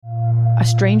a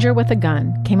stranger with a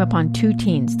gun came upon 2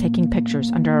 teens taking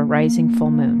pictures under a rising full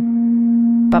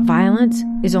moon. But violence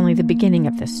is only the beginning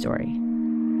of this story.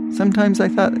 Sometimes I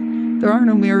thought, there are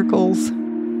no miracles.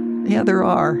 Yeah, there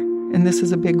are, and this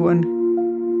is a big one.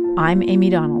 I'm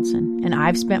Amy Donaldson, and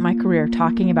I've spent my career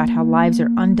talking about how lives are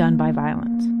undone by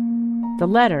violence. The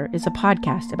Letter is a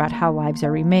podcast about how lives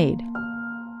are remade.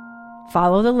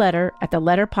 Follow The Letter at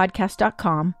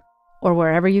theletterpodcast.com or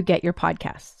wherever you get your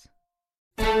podcasts.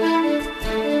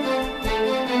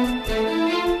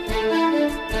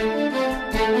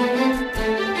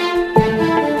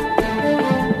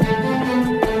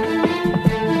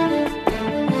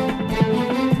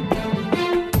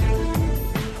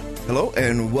 Hello,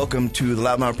 and welcome to the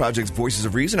Loudmouth Project's Voices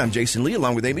of Reason. I'm Jason Lee,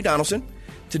 along with Amy Donaldson.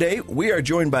 Today, we are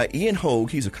joined by Ian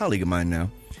Hogue. He's a colleague of mine now,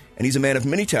 and he's a man of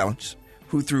many talents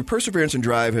who, through perseverance and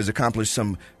drive, has accomplished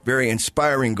some very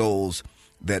inspiring goals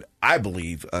that I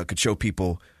believe could show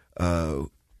people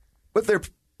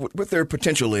what their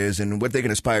potential is and what they can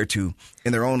aspire to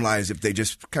in their own lives if they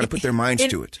just kind of put their minds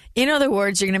to it. In other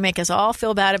words, you're going to make us all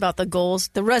feel bad about the goals,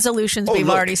 the resolutions we've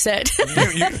already set.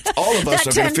 All of us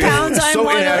are going to feel so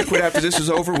inadequate after this is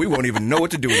over, we won't even know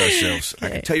what to do with ourselves. Okay. I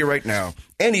can tell you right now.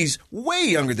 And he's way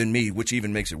younger than me, which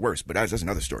even makes it worse, but that's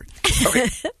another story. Okay.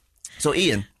 So,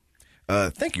 Ian,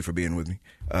 thank you for being with me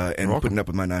and putting up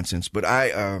with my nonsense. But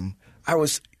I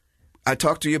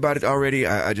talked to you about it already.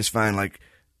 I just find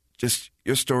just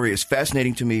your story is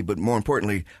fascinating to me, but more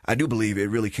importantly, I do believe it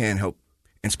really can help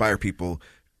inspire people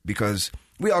because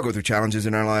we all go through challenges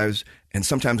in our lives, and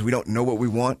sometimes we don't know what we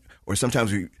want, or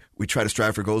sometimes we try to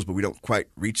strive for goals, but we don't quite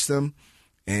reach them.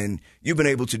 And you've been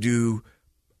able to do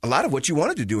a lot of what you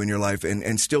wanted to do in your life,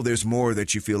 and still there's more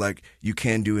that you feel like you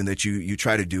can do and that you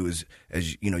try to do as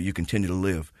you continue to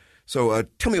live. So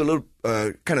tell me a little,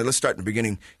 let's start in the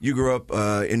beginning. You grew up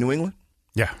in New England?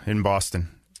 Yeah, in Boston.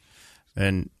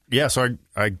 And yeah, so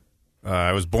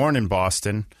I was born in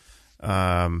Boston.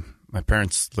 My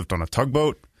parents lived on a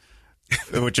tugboat,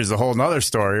 which is a whole nother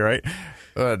story, right?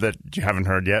 That you haven't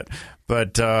heard yet.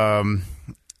 But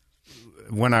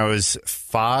when I was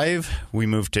 5, we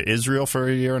moved to Israel for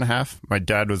a year and a half. My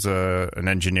dad was an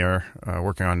engineer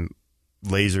working on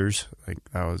lasers.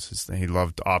 That was his thing. He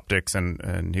loved optics,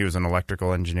 and he was an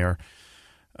electrical engineer.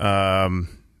 Then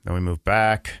we moved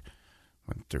back.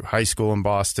 Went through high school in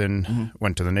Boston,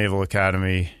 went to the Naval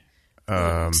Academy.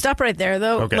 Stop right there,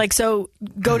 though. Okay. So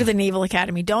go to the Naval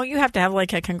Academy. Don't you have to have a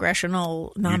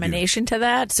congressional nomination to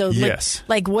that? So yes.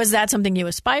 Was that something you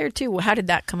aspired to? How did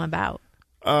that come about?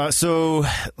 So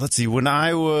let's see. When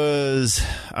I was,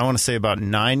 I want to say about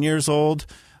 9 years old,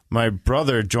 my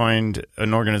brother joined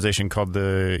an organization called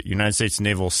the United States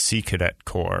Naval Sea Cadet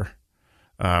Corps.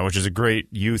 Which is a great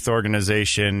youth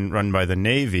organization run by the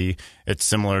Navy. It's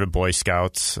similar to Boy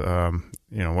Scouts,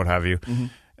 what have you. Mm-hmm.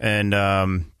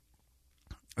 And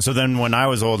so then when I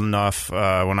was old enough,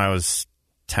 when I was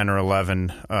 10 or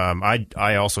 11,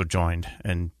 I also joined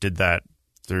and did that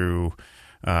through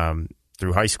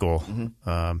high school.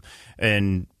 Mm-hmm.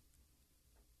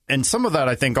 And some of that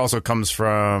I think also comes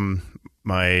from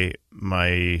my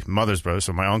mother's brother,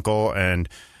 so my uncle and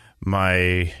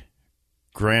my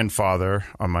grandfather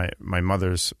on my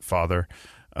mother's father.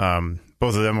 Both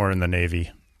of them were in the Navy,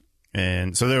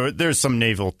 and so there's some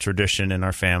naval tradition in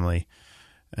our family,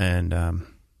 and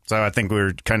so I think we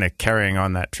were kind of carrying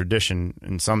on that tradition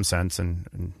in some sense,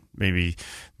 and maybe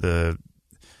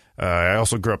I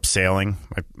also grew up sailing.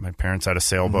 My parents had a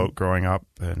sailboat growing up,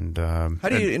 and how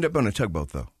do you end up on a tugboat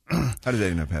though? How did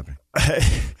that end up happening?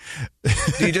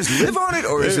 Do you just live on it,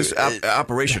 or is this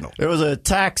operational? It was a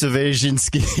tax evasion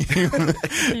scheme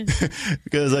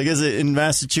because I guess in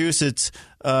Massachusetts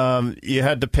you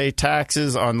had to pay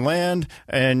taxes on land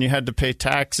and you had to pay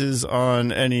taxes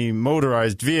on any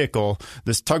motorized vehicle.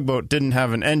 This tugboat didn't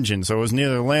have an engine, so it was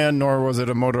neither land nor was it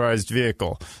a motorized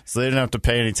vehicle. So they didn't have to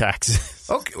pay any taxes.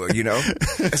 Okay, well,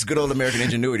 that's good old American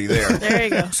ingenuity there. There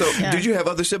you go. So did you have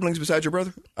other siblings besides your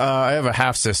brother? I have a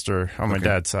half-sister on my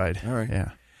dad's side. All right. Yeah.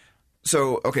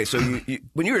 So, you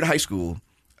when you were in high school,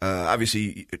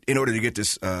 obviously, in order to get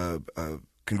this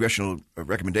congressional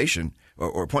recommendation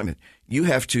or appointment, you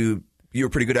were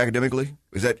pretty good academically?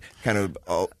 Is that kind of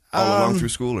all along through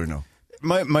school or no?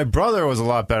 My brother was a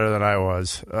lot better than I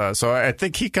was. So I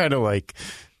think he kind of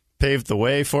paved the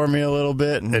way for me a little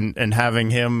bit, and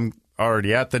having him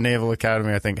already at the Naval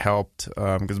Academy, I think helped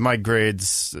because my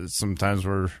grades sometimes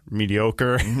were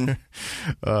mediocre.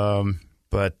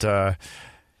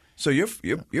 So your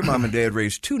mom and dad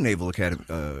raised 2 Naval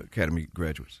Academy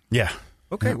graduates. Yeah.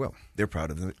 Okay. Well, they're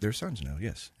proud of their sons now.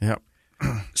 Yes. Yep.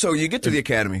 So you get to the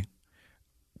academy.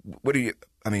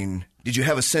 I mean, did you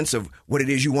have a sense of what it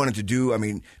is you wanted to do? I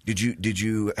mean, did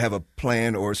you have a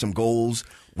plan or some goals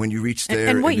when you reached there?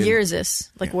 And what year is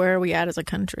this? Like, where are we at as a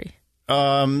country?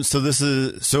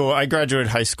 So I graduated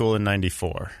high school in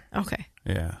 '94. Okay.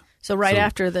 Yeah. So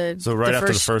after the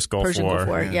after the first Gulf Persian War. Gulf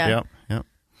War. Yeah. Yep.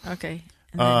 Okay.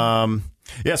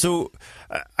 Yeah, so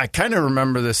I kind of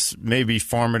remember this maybe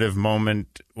formative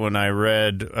moment when I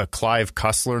read a Clive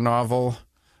Cussler novel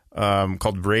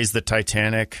called Raise the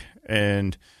Titanic,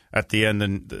 and at the end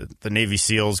the Navy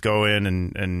SEALs go in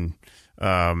and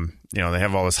they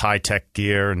have all this high-tech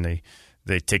gear, and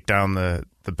they take down the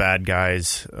bad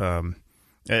guys.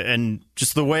 And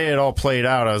just the way it all played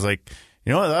out, I was like,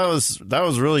 you know what, that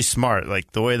was really smart,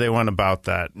 like the way they went about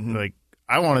that. Mm-hmm. Like,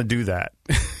 I want to do that.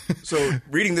 So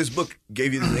reading this book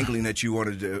gave you the inkling that you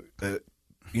wanted to,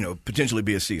 potentially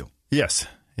be a SEAL. Yes.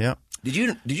 Yeah. Did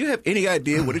you have any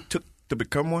idea what it took to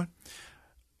become one?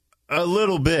 A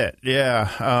little bit,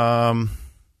 yeah.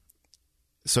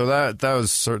 So that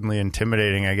was certainly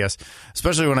intimidating, I guess,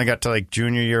 especially when I got to like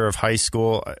junior year of high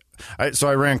school. So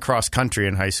I ran cross country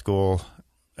in high school,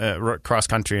 cross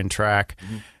country and track,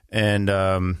 and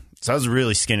so I was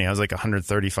really skinny. I was like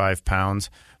 135 pounds.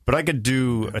 But I could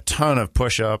do a ton of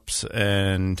push-ups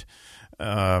and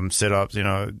sit-ups,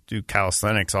 do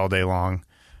calisthenics all day long.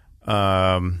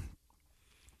 But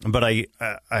I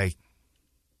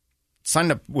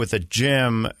signed up with a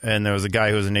gym, and there was a guy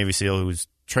who was a Navy SEAL who was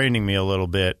training me a little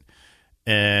bit.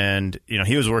 And,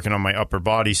 he was working on my upper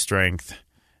body strength,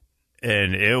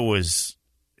 and it was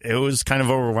kind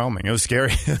of overwhelming. It was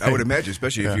scary. I would imagine,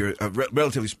 especially if you're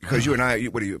relatively, because you and I,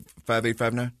 what are you, 5'8",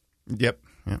 5'9"? Yep.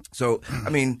 Yeah. So, I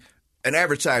mean, an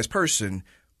average-sized person,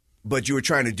 but you were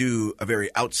trying to do a very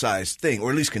outsized thing,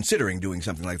 or at least considering doing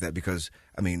something like that, because,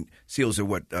 I mean, SEALs are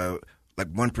what,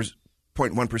 like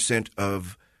 1.1%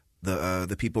 of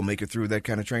the people make it through that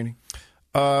kind of training?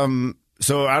 So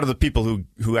out of the people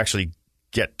who actually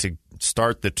get to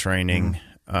start the training,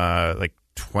 like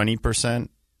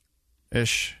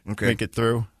 20%-ish make it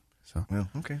through. So,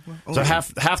 okay. So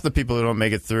half the people who don't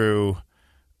make it through,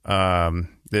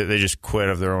 they just quit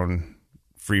of their own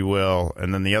free will,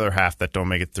 and then the other half that don't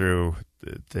make it through,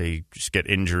 they just get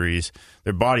injuries.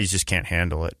 Their bodies just can't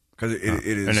handle it because it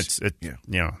is, and it's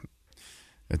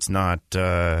not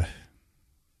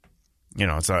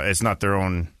it's not their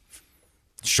own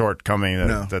shortcoming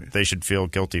that they should feel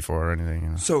guilty for or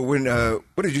anything. So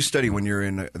what did you study when you were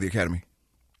in the academy?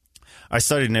 I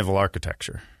studied naval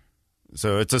architecture,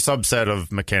 so it's a subset of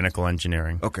mechanical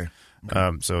engineering. Okay.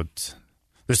 So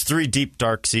there's 3 deep,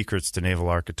 dark secrets to naval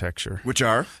architecture. Which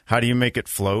are? How do you make it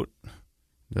float?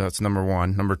 That's number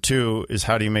 1. Number 2 is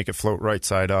how do you make it float right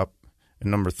side up?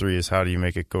 And number 3 is how do you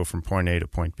make it go from point A to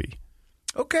point B?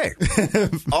 Okay.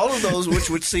 All of those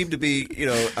which seem to be,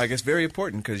 I guess very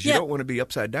important because you don't want to be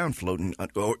upside down floating.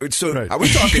 So right. Are we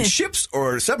talking ships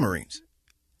or submarines?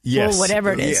 Yes. Well,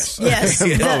 whatever it is. Yes.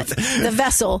 The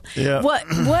vessel. Yeah.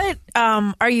 What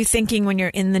are you thinking when you're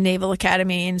in the Naval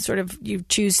Academy and sort of you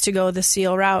choose to go the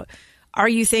SEAL route? Are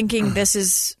you thinking this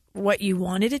is what you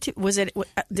wanted it to? Was it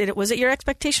your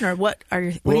expectation, or what are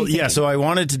you? Well, yeah. So I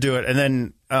wanted to do it, and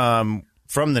then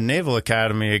from the Naval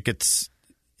Academy, it gets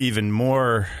even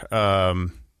more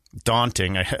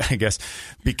daunting, I guess,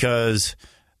 because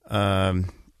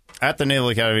at the Naval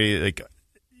Academy, like,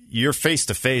 you're face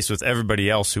to face with everybody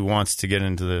else who wants to get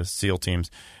into the SEAL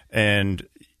teams, and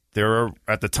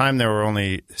at the time there were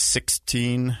only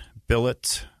 16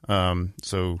 billets.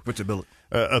 So what's a billet?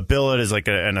 A billet is like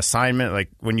an assignment. Like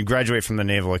when you graduate from the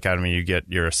Naval Academy, you get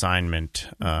your assignment.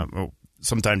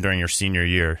 Sometime during your senior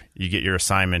year, you get your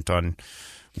assignment on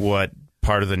what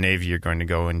part of the Navy you're going to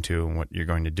go into and what you're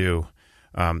going to do.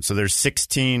 So there's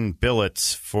 16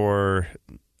 billets for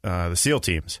the SEAL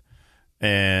teams.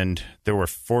 And there were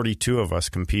 42 of us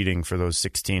competing for those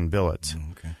 16 billets.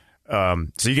 Okay.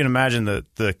 So you can imagine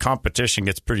that the competition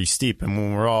gets pretty steep. And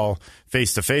when we're all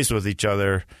face-to-face with each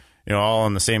other, all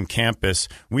on the same campus,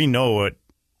 we know what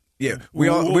we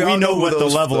all know what the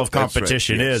level of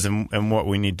competition is and what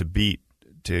we need to beat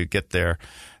to get there.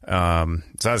 So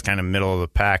I was kind of middle of the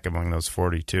pack among those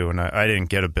 42, and I didn't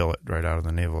get a billet right out of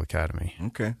the Naval Academy.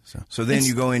 Okay. So then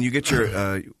you go in, you get your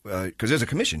because there's a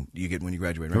commission you get when you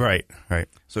graduate, right? Right.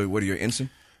 So what are your ensign?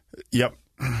 Yep.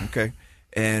 Okay.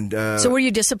 And so were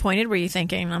you disappointed? Were you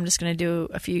thinking I'm just going to do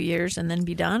a few years and then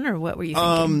be done, or what were you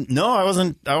thinking? No, I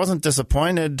wasn't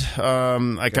disappointed.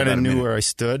 I kind of knew where I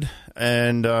stood,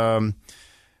 and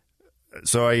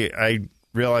so I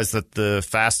realized that the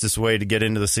fastest way to get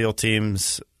into the SEAL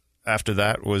teams after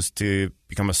that was to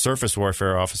become a surface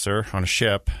warfare officer on a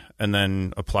ship and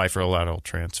then apply for a lateral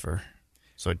transfer.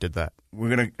 So I did that.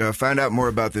 We're going to find out more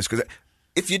about this because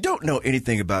if you don't know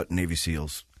anything about Navy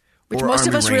SEALs, which or most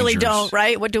of Army us really Rangers, don't,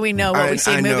 right? What do we know? What we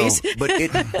see in movies. Know, but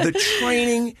the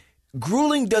training,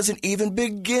 grueling doesn't even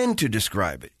begin to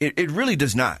describe it. It really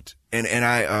does not. And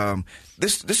I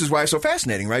this is why it's so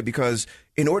fascinating, right? Because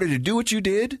in order to do what you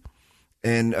did,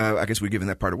 and I guess we're giving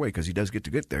that part away because he does get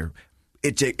to get there.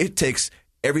 It takes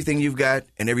everything you've got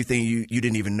and everything you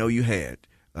didn't even know you had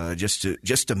just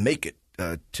to make it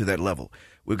to that level.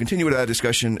 We'll continue with our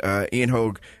discussion, Ian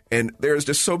Hogue, and there's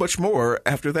just so much more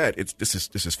after that. This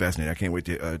is fascinating. I can't wait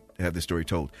to have this story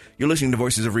told. You're listening to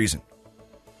Voices of Reason.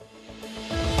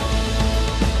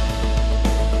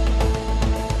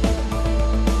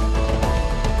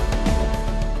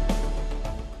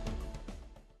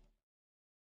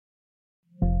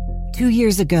 Two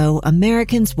years ago,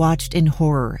 Americans watched in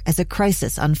horror as a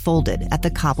crisis unfolded at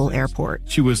the Kabul airport.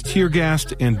 She was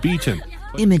tear-gassed and beaten.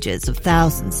 Images of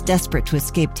thousands desperate to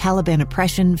escape Taliban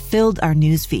oppression filled our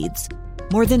news feeds.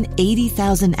 More than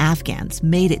 80,000 Afghans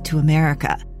made it to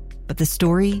America. But the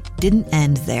story didn't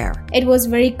end there. It was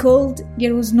very cold.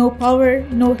 There was no power,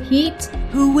 no heat.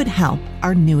 Who would help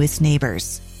our newest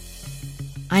neighbors?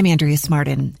 I'm Andrea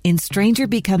Smartin. In Stranger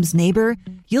Becomes Neighbor,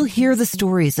 you'll hear the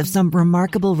stories of some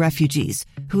remarkable refugees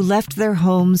who left their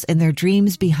homes and their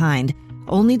dreams behind,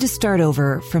 only to start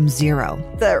over from zero.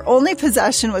 Their only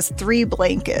possession was 3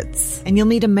 blankets. And you'll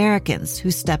meet Americans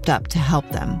who stepped up to help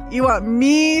them. You want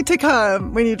me to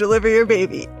come when you deliver your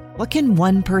baby. What can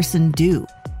one person do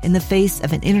in the face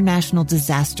of an international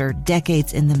disaster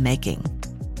decades in the making?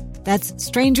 That's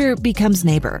Stranger Becomes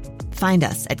Neighbor. Find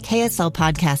us at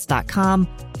kslpodcast.com.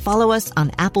 Follow us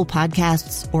on Apple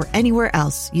Podcasts or anywhere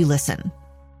else you listen.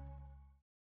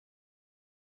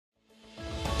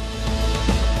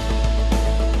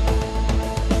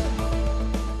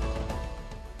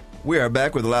 We are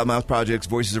back with the Loudmouth Project's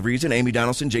Voices of Reason. Amy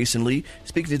Donaldson, Jason Lee,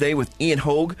 speaking today with Ian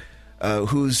Hogue,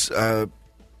 who's got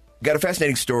a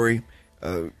fascinating story,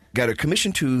 got a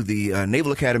commission to the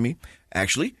Naval Academy,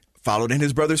 actually followed in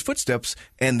his brother's footsteps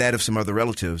and that of some other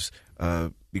relatives,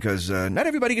 because not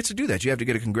everybody gets to do that. You have to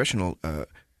get a congressional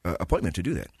appointment to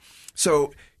do that.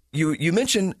 So you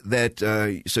mentioned that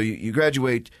so you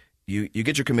graduate, you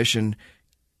get your commission,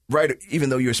 right? Even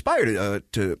though you aspire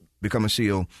to become a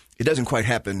SEAL, it doesn't quite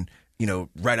happen,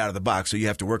 right out of the box. So you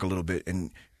have to work a little bit, and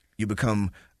you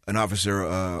become an officer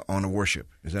on a warship.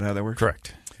 Is that how that works?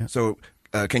 Correct. Yeah. So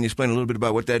can you explain a little bit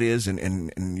about what that is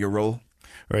and your role?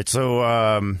 Right.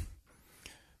 So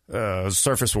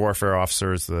surface warfare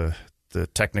officer is the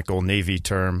technical Navy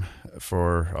term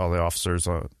for all the officers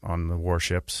on the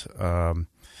warships.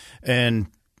 And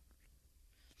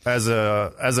as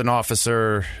an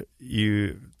officer,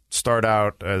 you start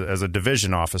out as a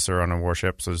division officer on a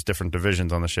warship. So there's different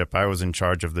divisions on the ship. I was in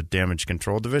charge of the damage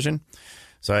control division.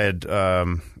 So I had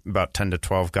about 10 to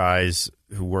 12 guys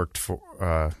who worked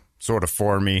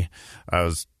for me. I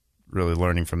was really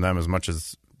learning from them as much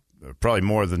as probably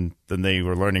more than they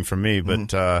were learning from me.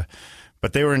 But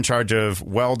but they were in charge of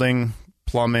welding,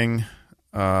 plumbing,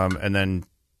 and then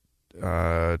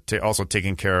also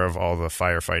taking care of all the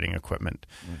firefighting equipment.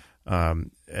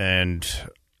 And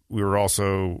we were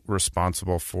also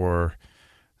responsible for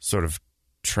sort of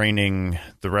training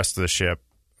the rest of the ship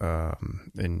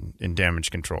in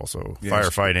damage control. So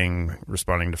firefighting,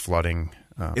 responding to flooding.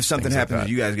 If something happens,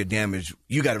 you guys get damaged,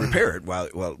 you got to repair it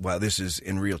while this is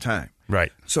in real time.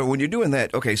 Right. So when you're doing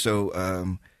that, okay,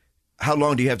 so how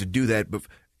long do you have to do that?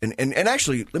 And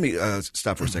actually, let me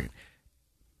stop for a second.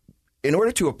 In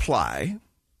order to apply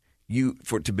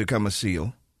to become a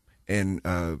SEAL, and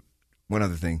one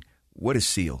other thing, what is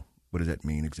SEAL? What does that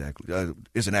mean exactly?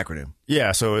 It's an acronym.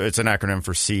 Yeah, so it's an acronym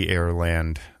for Sea, Air,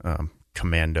 Land,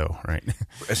 Commando, right?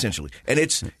 Essentially. And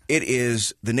it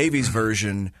is the Navy's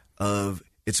version of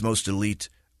its most elite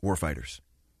warfighters.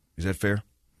 Is that fair?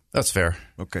 That's fair.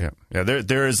 Okay. Yeah.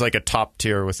 There is like a top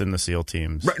tier within the SEAL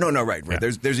teams. Right. No, right. Yeah.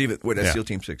 There's even that's SEAL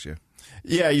Team 6, yeah.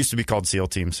 Yeah, it used to be called SEAL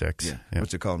Team 6. Yeah.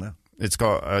 What's it called now? It's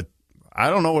called I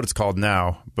don't know what it's called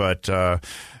now, but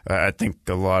I think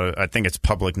it's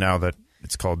public now that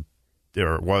it's called,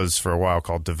 or it was for a while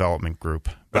called Development Group.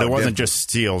 But it wasn't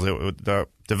just SEALs. The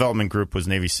Development Group was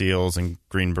Navy SEALs and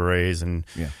Green Berets and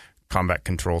combat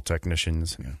control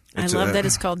technicians. Yeah. I love that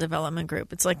it's called Development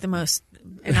Group. It's like the most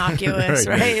innocuous,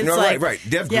 right? It's right.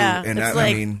 Dev Group. Yeah, and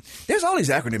I mean, there's all these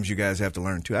acronyms you guys have to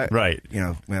learn too. Right.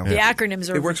 The acronyms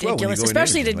are ridiculous,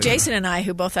 especially to Jason and I,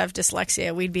 who both have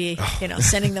dyslexia. We'd be,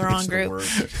 sending the wrong group.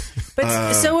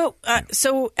 But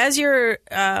so as you're,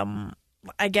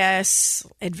 I guess,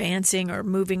 advancing or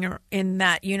moving in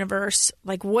that universe,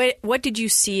 like what did you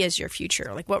see as your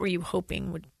future? Like what were you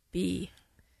hoping would be?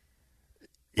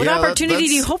 What opportunity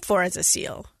do you hope for as a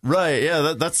SEAL? Right.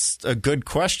 Yeah, that's a good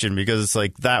question, because it's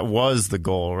like that was the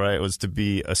goal, right? It was to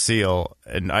be a SEAL.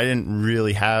 And I didn't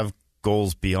really have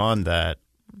goals beyond that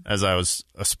as I was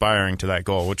aspiring to that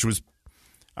goal, which was,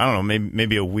 I don't know,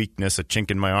 maybe a weakness, a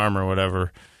chink in my arm or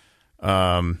whatever.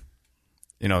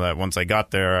 That once I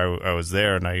got there, I was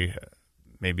there, and I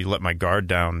maybe let my guard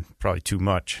down probably too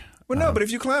much. Well, no, but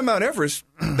if you climb Mount Everest,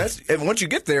 and once you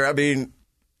get there, I mean,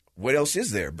 what else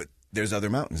is there? But there's other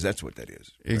mountains. That's what that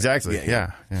is. Right? Exactly.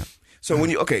 Yeah. So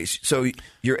so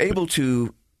you're able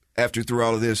to, through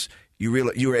all of this, you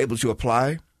were able to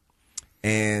apply,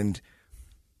 and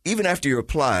even after you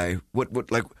apply, what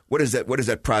is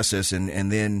that process,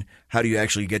 and then how do you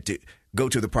actually get to go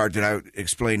to the part that I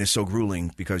explain is so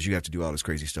grueling because you have to do all this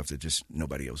crazy stuff that just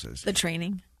nobody else does? The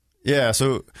training. Yeah,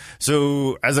 so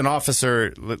as an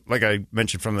officer, like I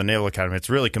mentioned from the Naval Academy, it's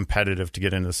really competitive to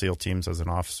get into SEAL teams as an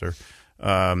officer.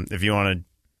 If you want to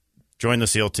join the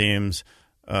SEAL teams,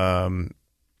 they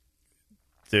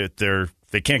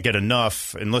can't get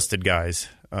enough enlisted guys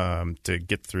to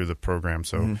get through the program.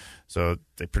 So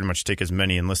they pretty much take as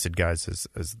many enlisted guys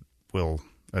as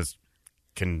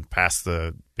can pass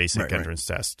the basic entrance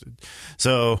test.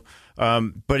 So,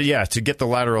 but yeah, to get the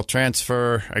lateral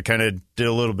transfer, I kind of did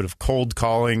a little bit of cold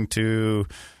calling to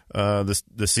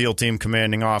the SEAL team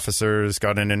commanding officers,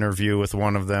 got an interview with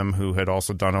one of them who had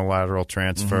also done a lateral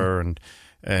transfer,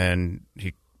 and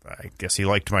I guess he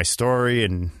liked my story,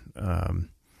 and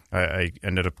I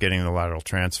ended up getting the lateral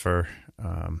transfer.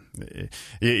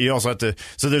 You also have to,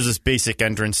 so there's this basic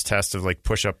entrance test of like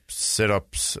push-ups,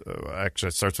 sit-ups. Actually,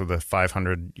 it starts with a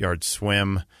 500-yard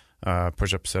swim,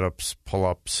 push-ups, sit-ups,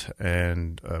 pull-ups,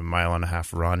 and a 1.5-mile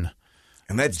run.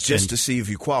 And that's just to see if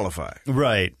you qualify.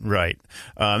 Right.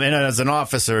 And as an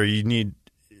officer, you need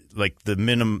like the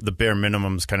bare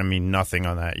minimums kind of mean nothing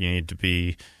on that. You need to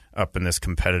be up in this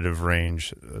competitive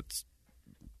range. It's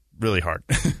really hard.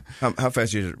 How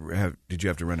fast did you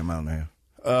have to run a mile and a half?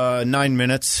 9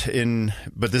 minutes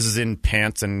but this is in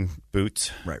pants and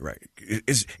boots. Right.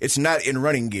 It's not in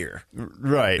running gear.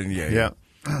 Right. Yeah.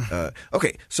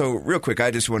 Okay, so real quick,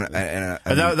 I just want to...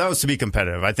 that was to be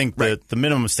competitive. I think the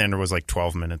minimum standard was like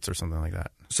 12 minutes or something like that.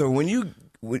 So when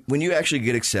you actually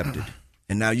get accepted,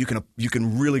 and now you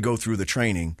can really go through the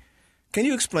training, can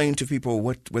you explain to people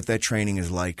what that training is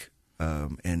like,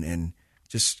 and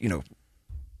just,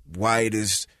 why it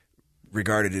is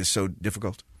regarded as so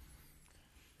difficult?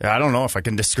 Yeah, I don't know if I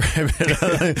can describe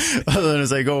it other than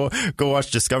say go watch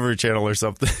Discovery Channel or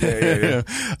something. Yeah.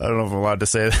 I don't know if I'm allowed to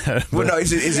say that. Well, no,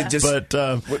 is it just? But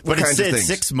it's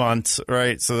 6 months,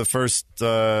 right? So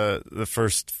the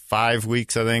first 5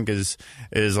 weeks, I think, is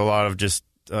a lot of just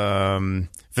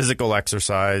physical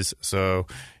exercise. So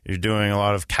you're doing a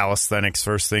lot of calisthenics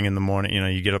first thing in the morning.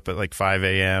 You get up at like 5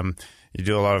 a.m. You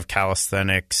do a lot of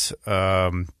calisthenics,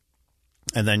 and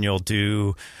then you'll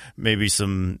do maybe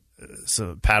some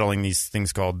paddling, these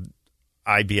things called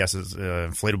IBSs,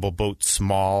 inflatable boat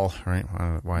small, right?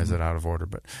 Why is it out of order?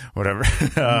 But whatever.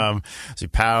 So you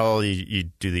paddle,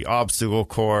 you do the obstacle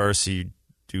course, you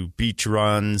do beach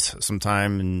runs,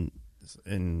 sometime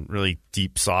in really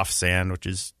deep soft sand, which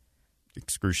is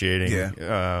excruciating.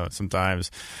 Yeah.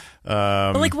 Sometimes.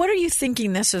 But like, what are you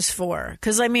thinking this is for?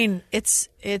 Because I mean, it's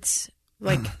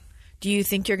like, do you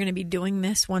think you're going to be doing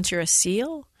this once you're a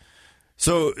SEAL?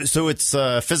 So it's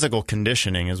physical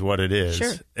conditioning is what it is.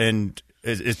 Sure. And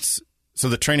so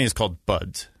the training is called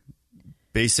BUD/S,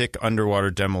 Basic Underwater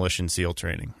Demolition SEAL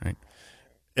Training, right?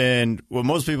 And what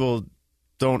most people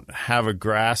don't have a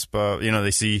grasp of, they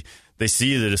see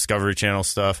the Discovery Channel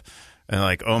stuff and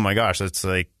like, oh my gosh, that's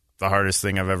like the hardest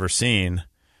thing I've ever seen.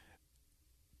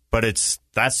 But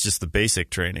that's just the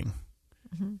basic training.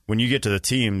 Mm-hmm. When you get to the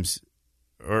teams,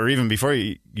 or even before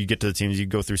you get to the teams, you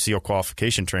go through SEAL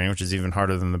qualification training, which is even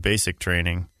harder than the basic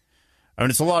training. I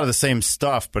mean, it's a lot of the same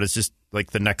stuff, but it's just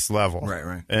like the next level.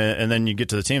 Right. And then you get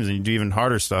to the teams and you do even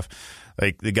harder stuff.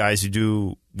 Like the guys who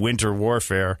do winter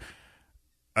warfare,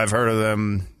 I've heard of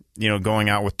them, going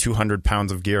out with 200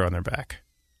 pounds of gear on their back.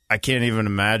 I can't even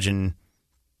imagine,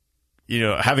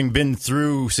 having been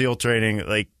through SEAL training,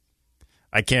 like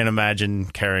I can't imagine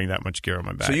carrying that much gear on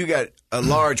my back. So you got a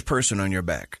large person on your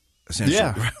back.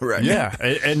 Yeah, right. Yeah,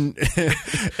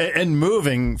 and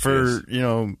moving for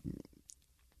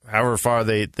however far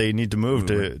they need to move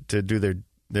to do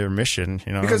their mission.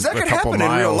 Because that could happen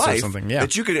in real life. Or something. Yeah.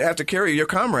 That you could have to carry your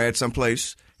comrade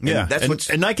someplace. Yeah,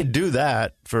 and I could do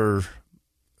that for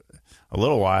a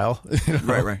little while.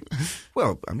 Right.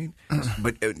 Well, I mean,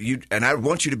 but I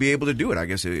want you to be able to do it, I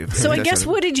guess. So I guess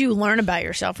what did you learn about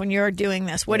yourself when you're doing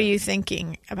this? What are you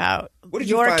thinking about What did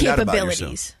you your find out about capabilities.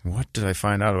 yourself? What did I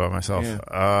find out about myself?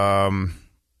 Yeah.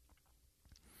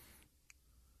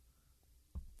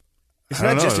 It's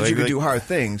not just that you can do hard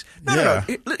things. No.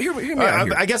 Hear me out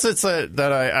here. I guess it's that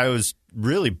I was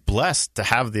really blessed to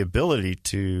have the ability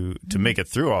to make it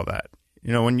through all that.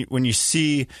 You know, when you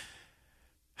see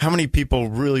how many people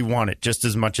really want it just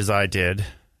as much as I did,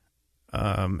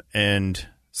 and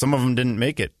some of them didn't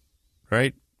make it,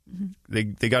 right?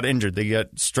 Mm-hmm. They got injured. They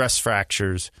got stress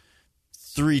fractures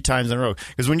 3 times in a row.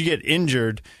 Because when you get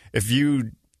injured, if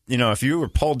you were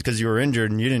pulled because you were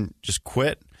injured and you didn't just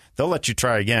quit, they'll let you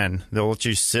try again. They'll let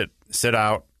you sit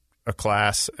out a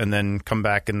class and then come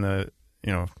back in the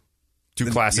 2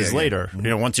 classes later.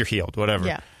 Mm-hmm. Once you're healed,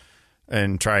 whatever,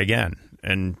 and try again.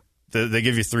 And they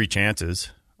give you 3 chances.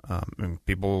 And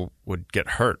people would get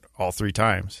hurt all 3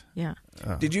 times. Yeah.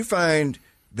 Did you find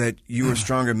that you were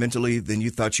stronger mentally than you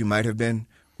thought you might have been,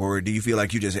 or do you feel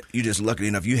like you just lucky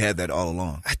enough you had that all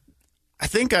along? I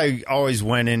think I always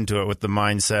went into it with the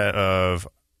mindset of,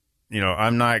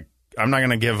 I'm not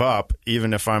going to give up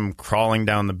even if I'm crawling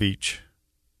down the beach,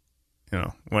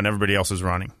 when everybody else is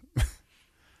running.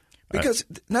 Because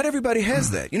not everybody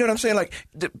has that. You know what I'm saying? Like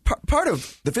part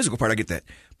of the physical part, I get that,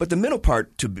 but the mental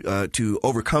part to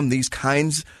overcome these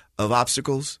kinds of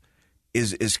obstacles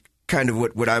is kind of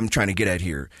what I'm trying to get at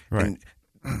here. Right.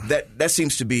 And that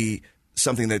seems to be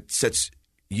something that sets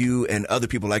you and other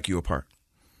people like you apart.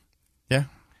 Yeah.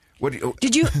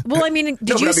 Did you? Well, I mean,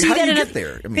 did you see how that do you in get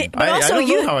there? I mean, mean, I don't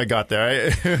know how I got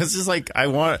there. It's just like I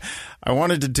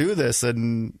wanted to do this,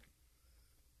 and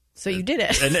so you did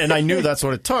it, and I knew that's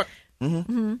what it took.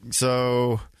 Mm-hmm.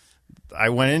 So I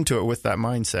went into it with that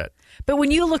mindset. But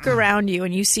when you look around you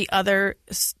and you see other,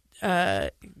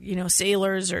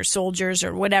 sailors or soldiers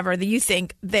or whatever, that you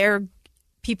think they're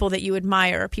people that you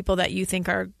admire, or people that you think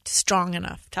are strong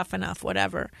enough, tough enough,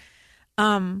 whatever.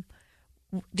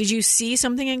 Did you see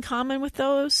something in common with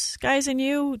those guys and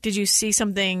you? Did you see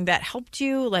something that helped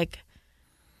you? Like,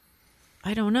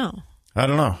 I don't know.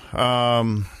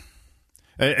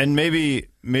 And maybe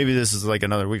this is like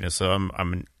another weakness. So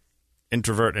I'm an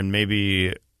introvert, and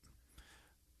maybe,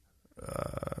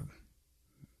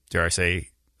 dare I say,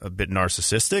 a bit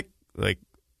narcissistic. Like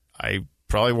I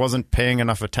probably wasn't paying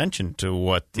enough attention to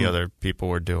what the other people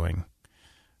were doing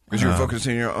because you were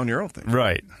focusing on your own thing.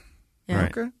 Right. Yeah.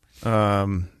 Right. Okay. So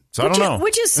I don't know.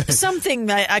 Which is something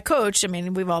that I coach. I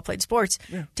mean, we've all played sports.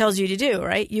 Yeah. Tells you to do,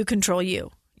 right? You control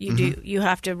you. You do. You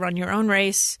have to run your own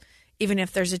race, even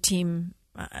if there's a team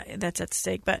that's at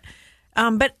stake. But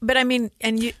I mean,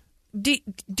 and you do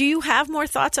you have more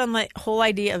thoughts on the whole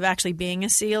idea of actually being a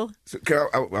SEAL? So,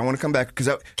 I want to come back because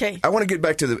I want to get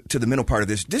back to the mental part of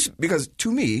this. This because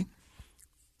to me,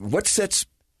 what sets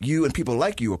you and people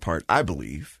like you apart, I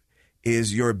believe,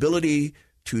 is your ability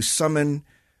to summon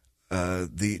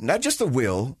not just the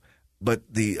will, but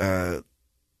the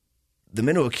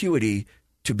mental acuity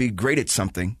to be great at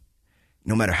something,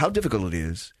 no matter how difficult it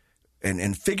is,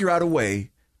 and figure out a way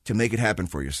to make it happen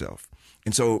for yourself.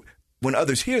 And so when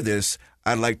others hear this,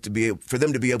 I'd like for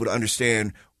them to be able to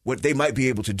understand what they might be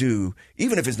able to do,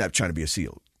 even if it's not trying to be a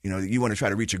SEAL. You want to try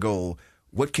to reach a goal.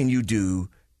 What can you do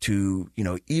to,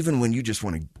 even when you just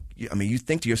want to, you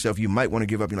think to yourself, you might want to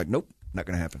give up. You're like, nope, not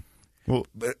going to happen. Well,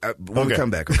 but when we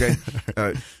come back, okay?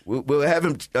 We'll have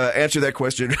him answer that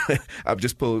question. I've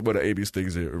just pulled one of Amy's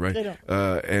things here, right?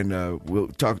 And we'll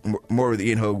talk more with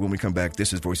Ian Hogue when we come back.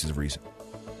 This is Voices of Reason.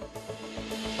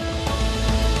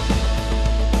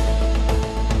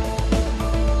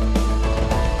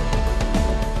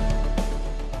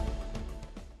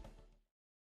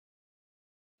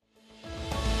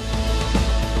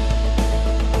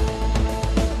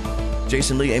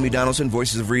 Jason Lee, Amy Donaldson,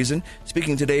 Voices of Reason,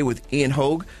 speaking today with Ian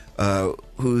Hogue,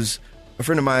 who's a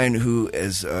friend of mine who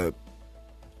is a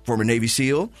former Navy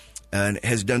SEAL and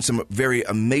has done some very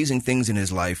amazing things in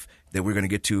his life that we're going to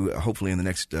get to hopefully in the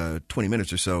next 20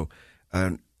 minutes or so.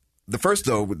 The first,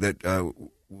 though,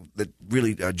 that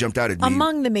really jumped out at me.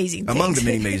 Among the many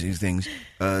amazing things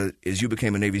is you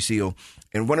became a Navy SEAL.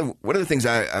 And one of the things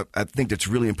I think that's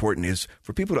really important is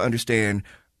for people to understand,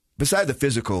 beside the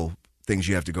physical things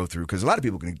you have to go through, because a lot of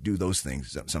people can do those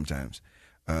things sometimes.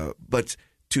 But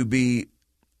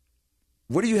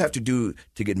what do you have to do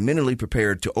to get mentally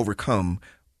prepared to overcome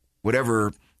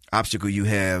whatever obstacle you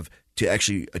have to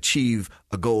actually achieve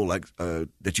a goal like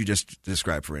that you just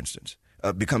described, for instance,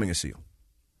 becoming a SEAL?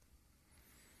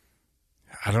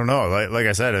 I don't know. Like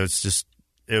I said,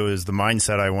 it was the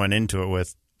mindset I went into it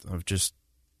with, of just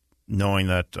knowing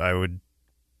that I would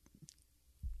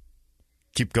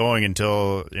keep going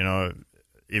until,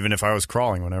 even if I was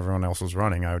crawling when everyone else was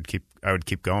running, I would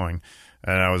keep going.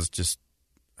 And I was just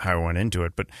I went into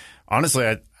it. But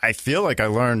honestly, I feel like I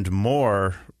learned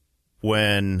more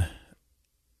when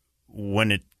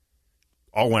it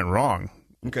all went wrong.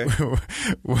 Okay.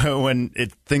 When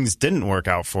things didn't work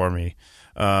out for me.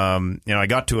 I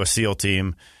got to a SEAL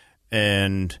team,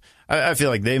 and I feel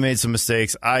like they made some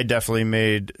mistakes. I definitely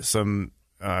made some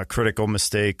critical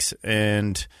mistakes,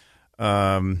 and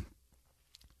that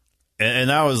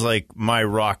was like my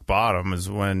rock bottom, is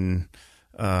when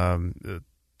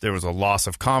there was a loss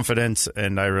of confidence,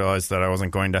 and I realized that I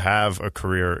wasn't going to have a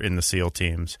career in the SEAL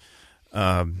teams.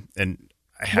 And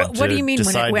I had what do you mean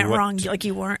when it went wrong?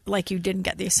 Like you didn't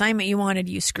get the assignment you wanted,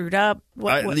 you screwed up?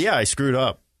 Yeah, I screwed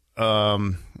up.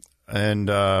 And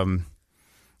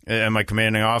my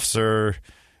commanding officer,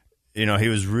 he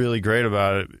was really great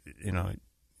about it.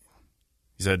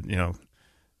 He said,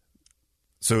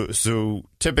 so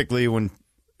typically when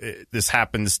this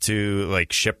happens to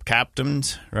like ship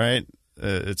captains, right?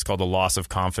 It's called a loss of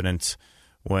confidence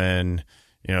when,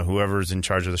 whoever's in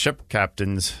charge of the ship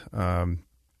captains,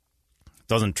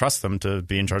 doesn't trust them to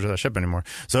be in charge of that ship anymore.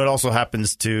 So it also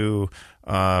happens to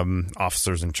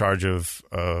officers in charge of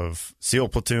SEAL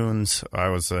platoons. I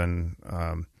was an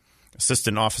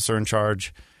assistant officer in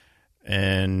charge,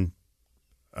 and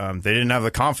they didn't have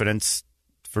the confidence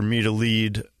for me to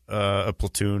lead a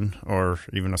platoon or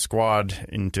even a squad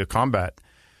into combat.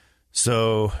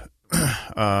 So,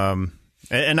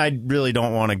 and I really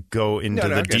don't want to go into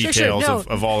the details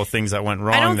of all the things that went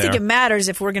wrong. I don't there. think it matters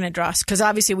if we're going to draw, because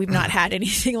obviously we've not had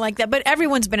anything like that. But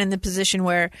everyone's been in the position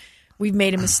where we've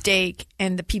made a mistake,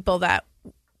 and the people that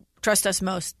trust us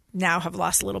most now have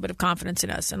lost a little bit of confidence in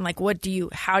us. And like,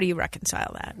 how do you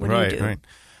reconcile that? What do you do?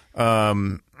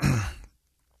 Right.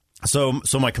 So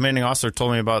my commanding officer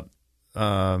told me about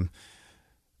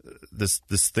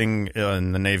this thing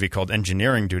in the Navy called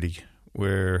engineering duty,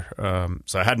 where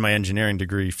so I had my engineering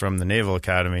degree from the Naval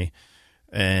Academy,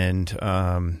 and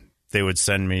they would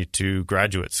send me to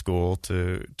graduate school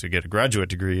to get a graduate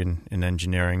degree in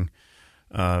engineering,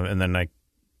 and then I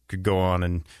could go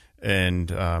on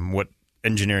and what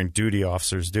engineering duty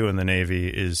officers do in the Navy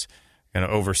is kind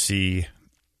of oversee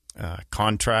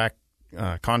contracts,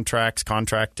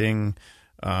 contracting,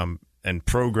 and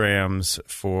programs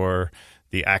for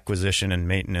the acquisition and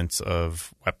maintenance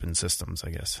of weapon systems, I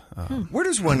guess. Where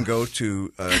does one go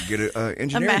to get an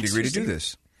engineering degree to do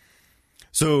this?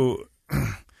 So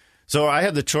I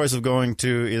had the choice of going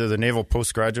to either the Naval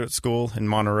Postgraduate School in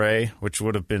Monterey, which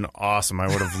would have been awesome. I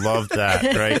would have loved that,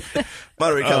 right?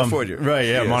 Monterey, California. Right,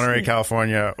 yeah, yes. Monterey,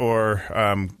 California, or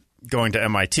going to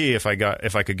MIT if I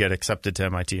could get accepted to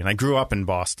MIT. And I grew up in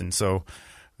Boston, so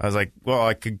I was like, well,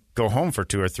 I could go home for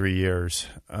 2 or 3 years.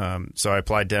 So I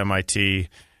applied to MIT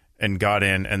and got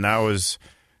in, and that was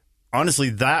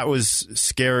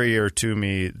scarier to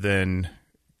me than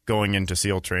going into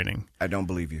SEAL training. I don't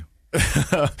believe you.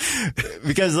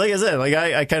 Because like I said, like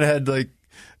I kind of had like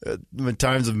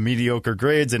times of mediocre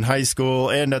grades in high school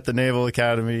and at the Naval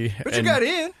Academy. But you got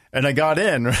in. And I got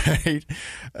in, right?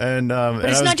 And but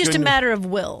it's not just a matter of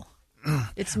will.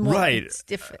 It's more right.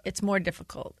 It's more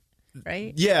difficult,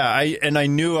 right? Yeah, I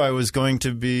knew I was going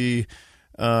to be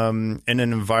in an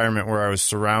environment where I was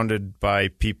surrounded by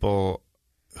people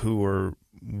who were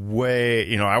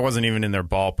way, I wasn't even in their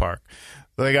ballpark.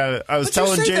 Like I was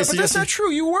telling JC, but that's not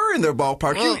true. You were in their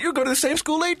ballpark. You go to the same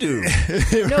school they do.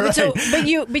 No,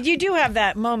 right. but you do have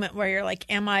that moment where you're like,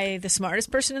 am I the smartest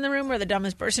person in the room or the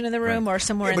dumbest person in the room or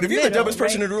somewhere in the middle? But if you're the dumbest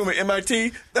person in the room at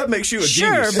MIT, that makes you a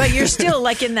genius. Sure, but you're still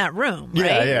like in that room,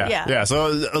 right? Yeah.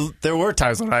 So there were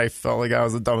times when I felt like I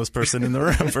was the dumbest person in the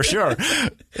room for sure.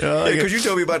 Because you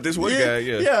told me about this one guy.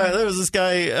 Yeah, there was this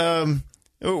guy.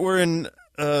 We're in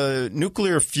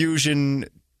nuclear fusion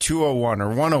 201 or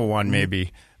 101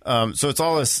 maybe. So it's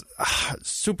all this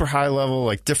super high level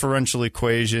like differential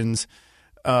equations.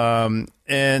 And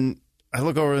I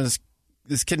look over this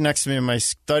kid next to me in my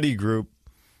study group.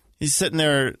 He's sitting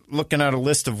there looking at a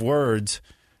list of words,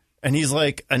 and he's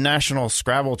like a national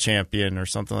Scrabble champion or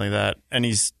something like that. And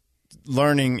he's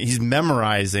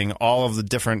memorizing all of the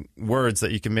different words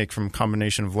that you can make from a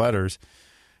combination of letters.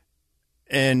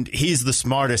 And he's the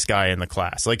smartest guy in the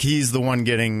class. Like he's the one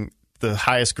getting the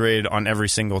highest grade on every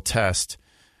single test.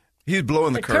 He's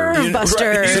blowing the curve. Curve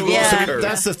buster. Right. So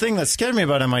that's the thing that scared me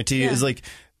about MIT is like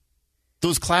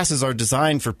those classes are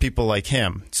designed for people like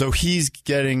him. So he's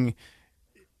getting,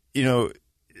 in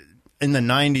the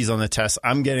 90s on the test.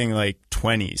 I'm getting like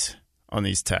 20s on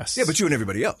these tests. Yeah, but you and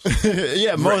everybody else.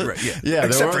 Yeah, yeah.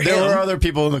 There were other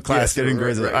people in the class getting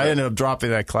grades. Right. I ended up dropping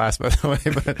that class, by the way.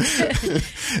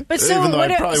 But so even though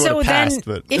I probably would have passed.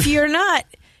 But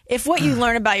if what you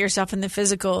learn about yourself in the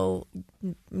physical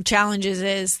challenges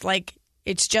is like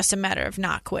it's just a matter of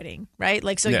not quitting, right?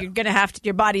 Like, so Yeah. you're going to have to,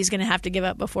 your body's going to have to give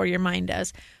up before your mind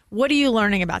does. What are you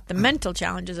learning about the mental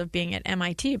challenges of being at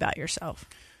MIT about yourself?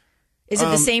 Is it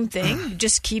the same thing? You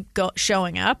just keep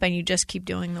showing up and you just keep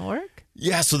doing the work?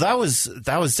 Yeah, so that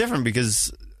was different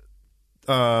because,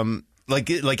 like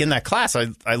in that class,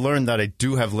 I learned that I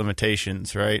do have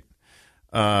limitations, right?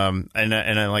 And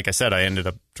like I said, I ended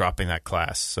up dropping that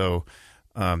class. So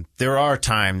there are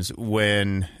times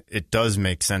when it does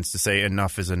make sense to say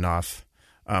enough is enough.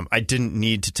 I didn't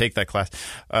need to take that class.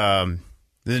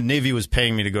 The Navy was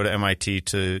paying me to go to MIT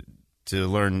to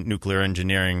learn nuclear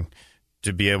engineering,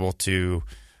 to be able to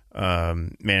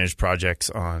manage projects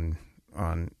on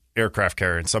aircraft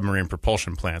carrier and submarine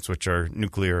propulsion plants, which are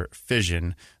nuclear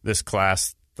fission. This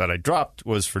class that I dropped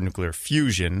was for nuclear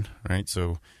fusion, right?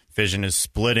 So fission is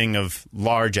splitting of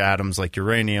large atoms like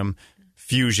uranium.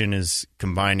 Fusion is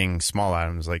combining small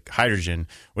atoms like hydrogen,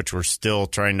 which we're still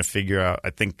trying to figure out.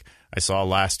 I think I saw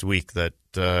last week that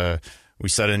we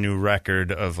set a new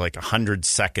record of like 100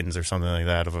 seconds or something like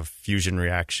that of a fusion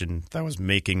reaction that was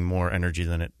making more energy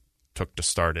than it took to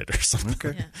start it or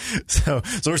something. Okay. So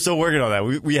we're still working on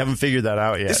that. We haven't figured that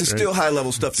out yet. This is still high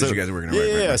level stuff that you guys are working on.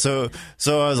 Yeah. So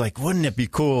I was like, wouldn't it be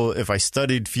cool if I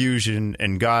studied fusion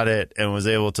and got it and was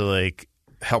able to like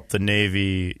help the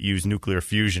Navy use nuclear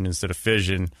fusion instead of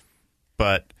fission?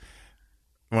 But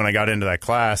when I got into that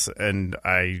class and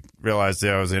I realized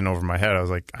that I was in over my head, I was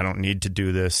like, I don't need to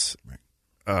do this.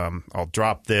 I'll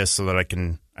drop this so that I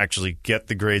can actually get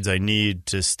the grades I need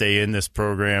to stay in this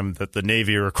program that the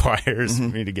Navy requires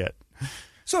me to get.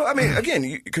 So, I mean,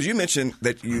 again, because you mentioned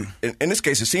that you, in this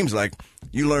case, it seems like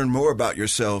you learn more about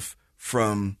yourself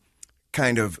from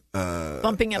kind of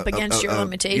bumping up against your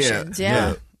limitations.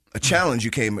 Yeah. A challenge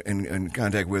you came in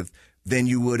contact with than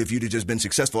you would if you'd have just been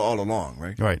successful all along,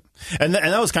 right? Right. And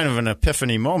that was kind of an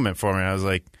epiphany moment for me. I was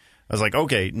like,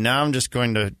 okay, now I'm just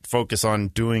going to focus on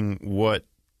doing what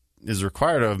is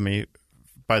required of me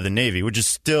by the Navy, which is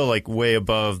still like way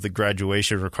above the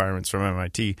graduation requirements from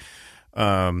MIT.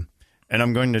 And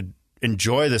I'm going to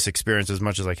enjoy this experience as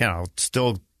much as I can. I'll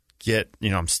still get,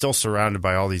 I'm still surrounded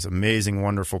by all these amazing,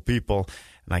 wonderful people,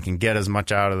 and I can get as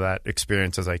much out of that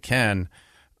experience as I can.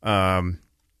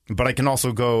 But I can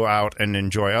also go out and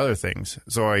enjoy other things.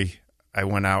 So I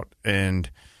went out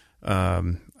and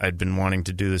I'd been wanting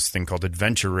to do this thing called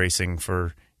adventure racing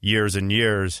for years and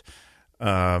years.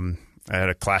 I had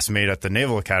a classmate at the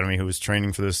Naval Academy who was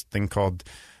training for this thing called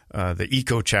the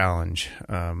Eco Challenge,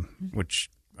 which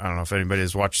I don't know if anybody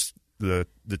has watched the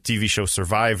TV show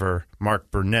Survivor.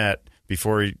 Mark Burnett,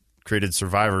 before he created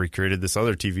Survivor, he created this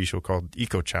other TV show called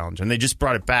Eco Challenge, and they just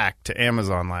brought it back to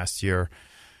Amazon last year.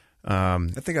 I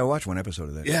think I watched one episode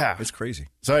of that. Yeah, it's crazy.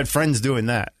 So I had friends doing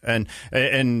that, and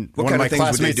one of my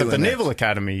classmates at the Naval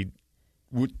Academy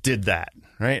did that,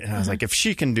 right? And I was like, if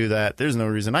she can do that, there's no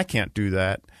reason I can't do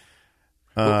that.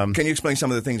 Can you explain some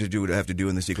of the things that you would have to do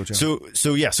in this Eco Challenge?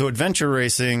 So adventure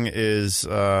racing is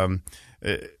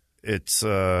it's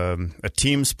a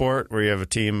team sport where you have a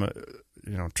team.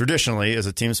 Traditionally is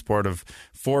a team sport of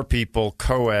 4 people,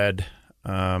 co-ed.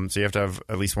 So you have to have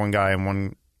at least one guy and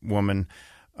one woman.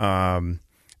 And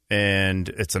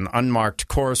it's an unmarked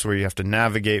course where you have to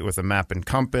navigate with a map and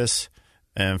compass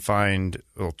and find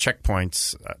little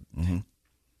checkpoints,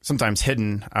 sometimes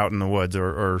hidden out in the woods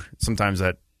or sometimes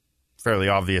at fairly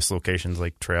obvious locations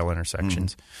like trail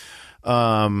intersections.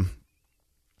 And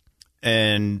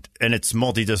it's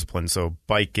multidiscipline, so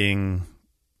biking,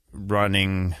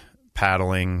 running,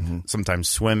 paddling, sometimes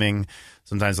swimming.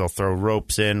 Sometimes they'll throw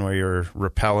ropes in where you're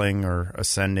rappelling or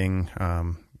ascending,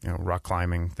 rock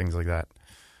climbing, things like that.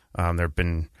 There have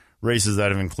been races that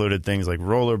have included things like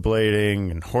rollerblading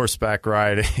and horseback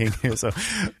riding, so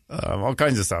all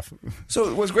kinds of stuff.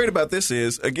 So what's great about this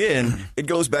is, again, it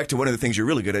goes back to one of the things you're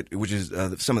really good at, which is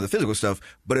some of the physical stuff,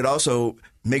 but it also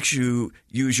makes you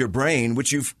use your brain,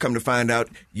 which you've come to find out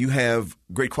you have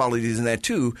great qualities in that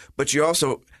too, but you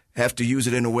also have to use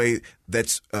it in a way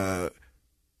that's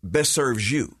best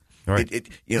serves you. Right.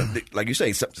 Like you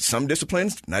say, some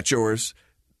disciplines, not yours.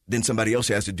 Then somebody else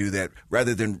has to do that.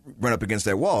 Rather than run up against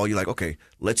that wall, you're like, okay,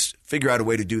 let's figure out a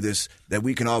way to do this that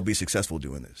we can all be successful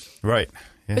doing this. Right.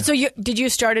 Yeah. But so did you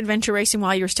start adventure racing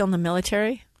while you were still in the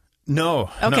military? No.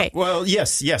 Okay. No. Well,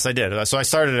 yes, I did. So I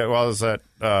started it while I was at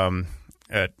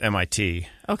MIT.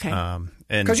 Okay.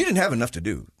 Because you didn't have enough to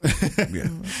do. Yeah.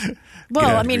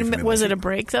 Well, I mean, was it a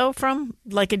break, though, from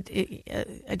like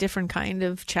a different kind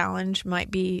of challenge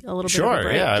might be a little bit of a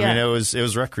break? Yeah. I mean, it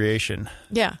was recreation.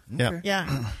 Yeah. Okay.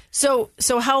 Yeah. So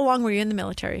how long were you in the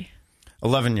military?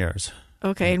 11 years.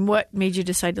 Okay. And what made you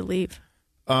decide to leave?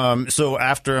 So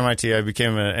after MIT, I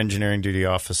became an engineering duty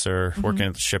officer working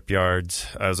at the shipyards.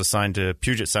 I was assigned to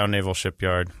Puget Sound Naval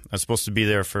Shipyard. I was supposed to be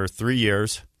there for 3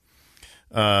 years.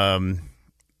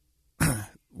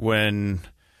 When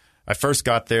I first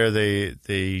got there,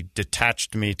 they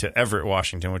detached me to Everett,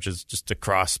 Washington, which is just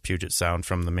across Puget Sound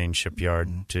from the main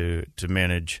shipyard to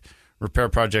manage repair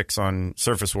projects on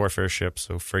surface warfare ships,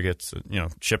 so frigates,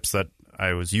 ships that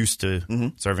I was used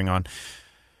to serving on.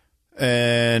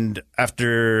 And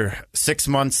after 6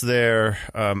 months there,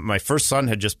 my first son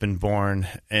had just been born,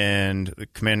 and the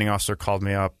commanding officer called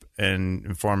me up and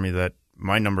informed me that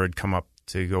my number had come up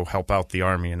to go help out the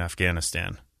Army in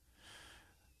Afghanistan.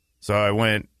 So I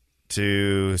went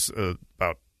to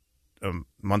about a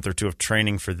month or two of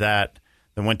training for that,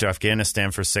 then went to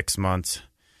Afghanistan for 6 months,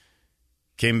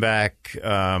 came back,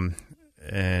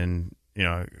 and,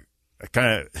 I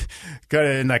kind of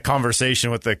in that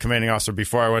conversation with the commanding officer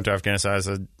before I went to Afghanistan, I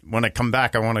said, when I come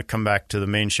back, I want to come back to the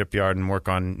main shipyard and work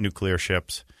on nuclear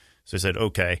ships. So he said,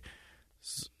 okay.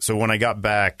 So when I got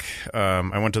back,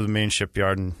 I went to the main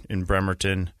shipyard in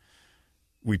Bremerton.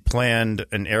 We planned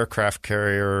an aircraft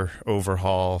carrier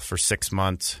overhaul for 6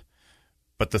 months.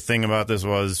 But the thing about this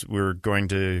was we were going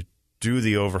to do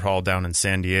the overhaul down in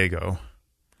San Diego.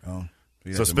 Oh,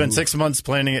 so spent 6 months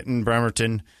planning it in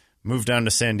Bremerton, moved down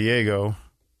to San Diego.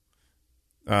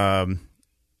 There's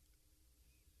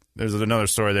another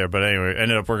story there, but anyway,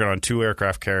 ended up working on 2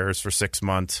 aircraft carriers for 6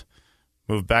 months,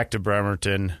 moved back to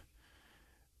Bremerton.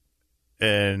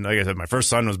 And like I said, my first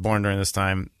son was born during this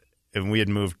time, and we had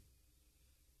moved,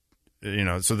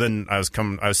 so then I was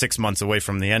 6 months away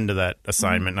from the end of that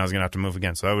assignment, and I was going to have to move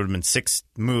again. So that would have been 6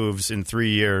 moves in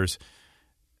 3 years.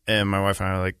 And my wife and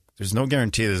I were like, there's no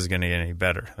guarantee this is going to get any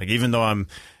better. Like, even though I'm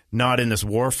not in this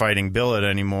warfighting billet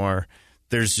anymore,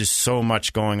 there's just so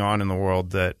much going on in the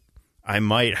world that I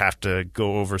might have to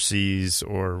go overseas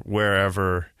or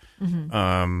wherever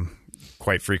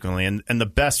quite frequently. And the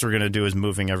best we're going to do is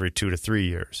moving every 2 to 3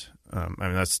 years.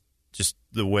 That's just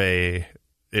the way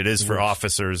it is for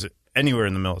officers anywhere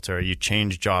in the military. You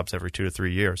change jobs every 2 to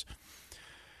 3 years.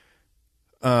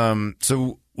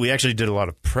 So we actually did a lot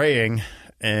of praying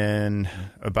and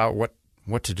about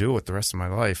what to do with the rest of my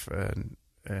life.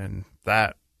 And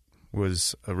that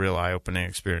was a real eye-opening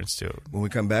experience too. When we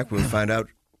come back, we'll find out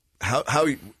how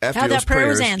after how those that prayer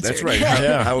prayers, was answered. that's right,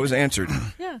 how it was answered.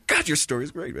 Yeah. God, your story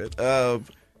is great, man.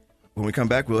 When we come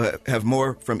back, we'll have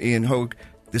more from Ian Hogue.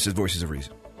 This is Voices of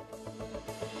Reason.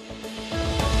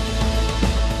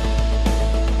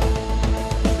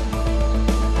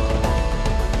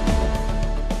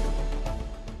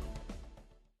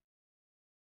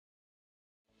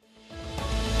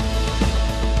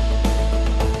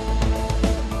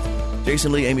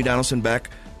 Jason Lee, Amy Donaldson back.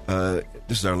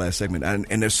 This is our last segment,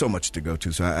 and there's so much to go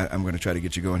to, so I'm going to try to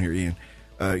get you going here, Ian.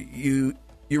 You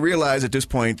realize at this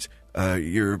point,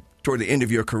 you're toward the end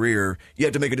of your career, you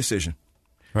have to make a decision.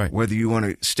 Right. Whether you want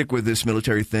to stick with this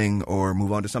military thing or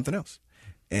move on to something else.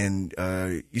 And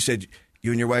you said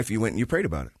you and your wife, you went and you prayed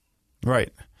about it.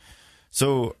 Right.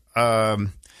 So,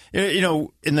 in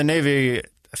the Navy,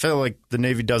 I feel like the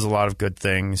Navy does a lot of good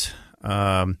things.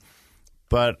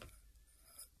 But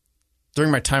during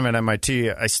my time at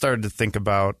MIT, I started to think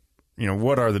about,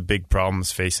 what are the big problems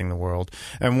facing the world?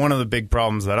 And one of the big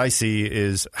problems that I see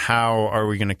is how are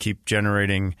we going to keep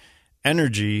generating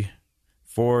energy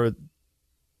for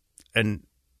an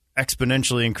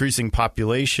exponentially increasing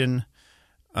population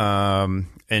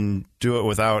and do it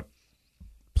without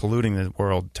polluting the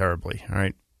world terribly,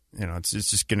 right? It's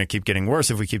just going to keep getting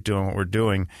worse if we keep doing what we're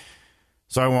doing.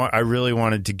 So I really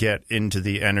wanted to get into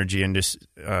the energy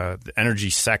the energy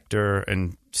sector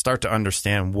and start to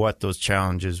understand what those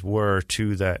challenges were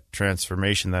to that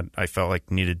transformation that I felt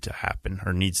like needed to happen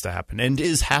or needs to happen and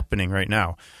is happening right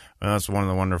now. And that's one of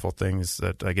the wonderful things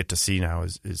that I get to see now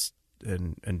is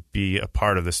be a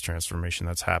part of this transformation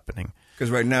that's happening.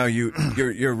 Because right now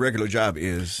your regular job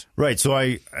is right. So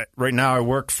right now I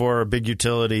work for a big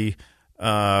utility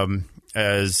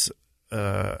as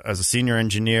a senior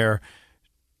engineer.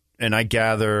 And I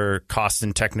gather cost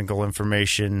and technical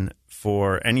information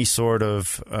for any sort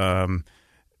of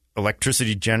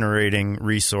electricity generating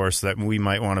resource that we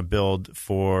might want to build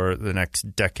for the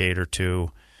next decade or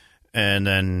two. And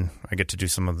then I get to do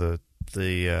some of the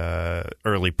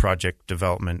early project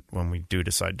development when we do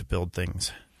decide to build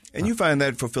things. And you find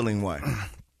that fulfilling why?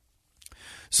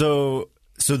 So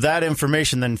that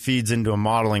information then feeds into a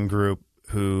modeling group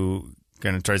who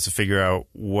kind of tries to figure out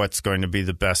what's going to be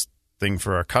the best thing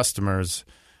for our customers,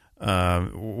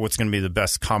 what's going to be the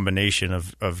best combination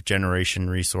of generation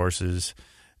resources,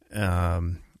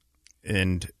 and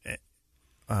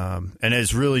And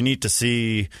it's really neat to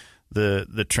see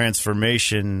the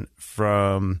transformation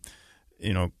from,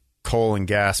 coal and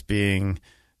gas being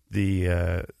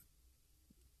the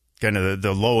kind of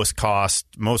the lowest cost,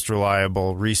 most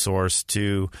reliable resource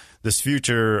to this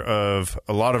future of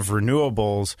a lot of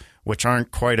renewables, which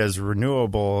aren't quite as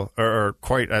renewable or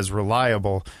quite as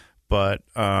reliable, but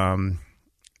then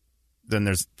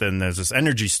there's this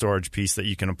energy storage piece that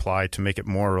you can apply to make it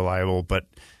more reliable, but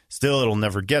still it'll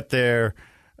never get there.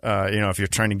 If you're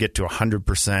trying to get to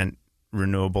 100%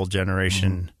 renewable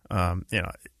generation,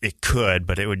 it could,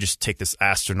 but it would just take this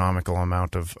astronomical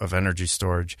amount of energy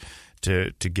storage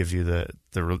to give you the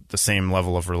same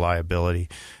level of reliability.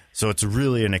 So it's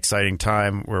really an exciting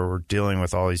time where we're dealing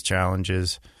with all these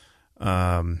challenges.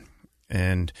 And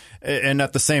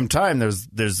at the same time, there's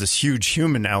this huge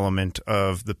human element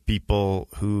of the people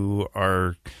who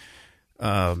are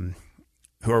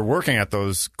working at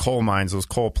those coal mines, those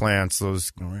coal plants,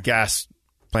 those gas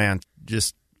plants.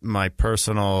 Just my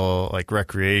personal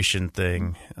recreation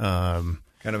thing. Kind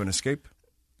of an escape?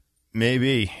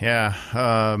 Maybe, yeah.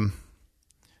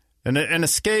 An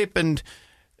escape and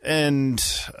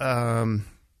I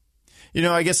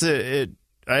guess I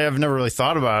have never really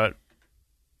thought about it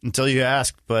until you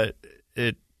asked, but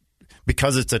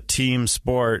because it's a team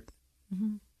sport,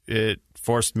 it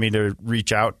forced me to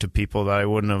reach out to people that I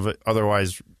wouldn't have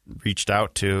otherwise reached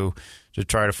out to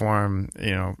try to form,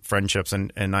 friendships.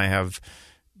 And I have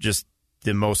just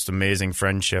the most amazing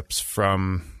friendships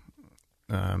from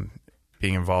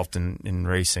being involved in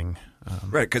racing.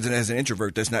 Right, because as an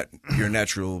introvert, that's not your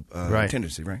natural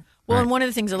tendency, right? Well, Right. and one of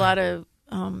the things a lot of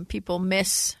people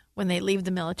miss when they leave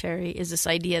the military is this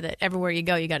idea that everywhere you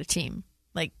go, you got a team.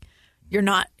 Like you're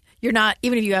not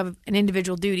even if you have an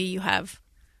individual duty, you have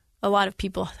a lot of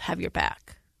people have your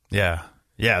back. Yeah.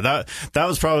 That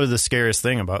was probably the scariest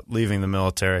thing about leaving the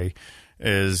military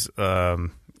is,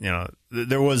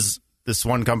 there was this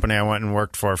one company I went and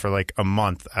worked for like a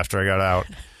month after I got out,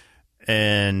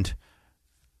 and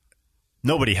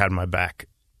nobody had my back.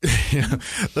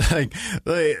 Like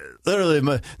literally,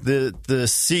 the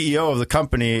CEO of the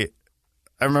company,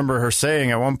 I remember her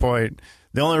saying at one point,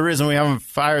 the only reason we haven't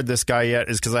fired this guy yet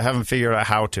is because I haven't figured out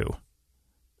how to.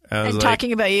 And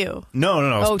talking about you.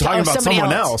 No. Talking about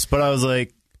someone else. But I was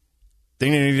like,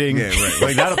 ding, ding, ding. Yeah, right.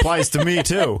 Like that applies to me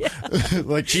too.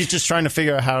 Like she's just trying to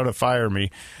figure out how to fire me.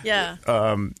 Yeah.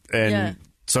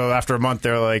 So after a month,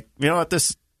 they're like, you know what,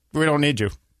 we don't need you.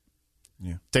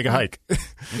 Yeah. Take a hike.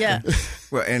 Yeah.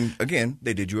 Well, and again,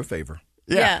 they did you a favor.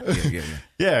 Yeah.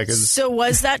 Yeah. So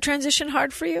was that transition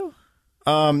hard for you?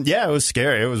 Yeah, it was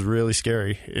scary. It was really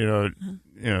scary.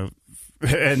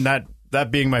 And that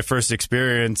being my first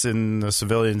experience in the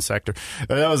civilian sector,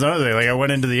 that was another thing. Like I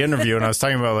went into the interview and I was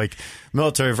talking about like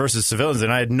military versus civilians,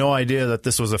 and I had no idea that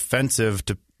this was offensive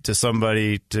to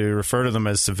somebody to refer to them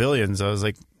as civilians. I was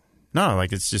like, no,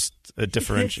 like it's just a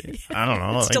differentiation. I don't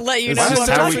know. It's to let you know Why what is I'm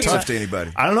that talking tough about. to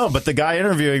anybody? I don't know, but the guy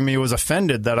interviewing me was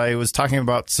offended that I was talking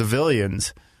about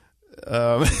civilians.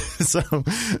 I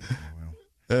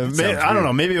don't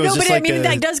know. Maybe it was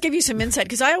that does give you some insight,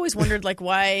 because I always wondered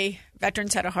why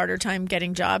veterans had a harder time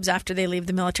getting jobs after they leave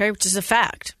the military, which is a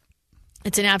fact.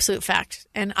 It's an absolute fact.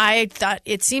 And I thought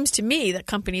it seems to me that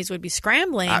companies would be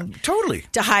scrambling Totally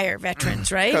to hire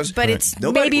veterans, right? But it's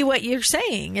maybe what you're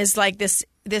saying is like this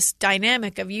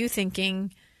dynamic of you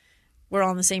thinking we're all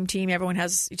on the same team, everyone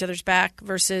has each other's back,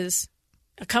 versus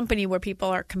a company where people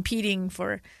are competing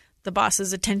for the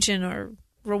boss's attention or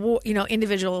reward,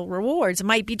 individual rewards. It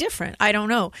might be different. I don't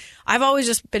know. I've always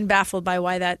just been baffled by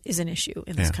why that is an issue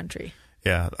in this country.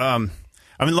 Yeah.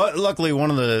 Luckily, one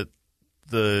of the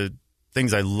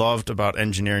things I loved about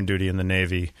engineering duty in the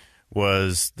Navy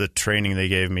was the training they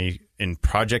gave me in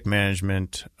project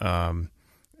management and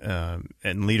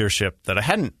leadership that I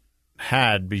hadn't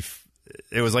had before.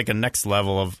 It was like a next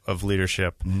level of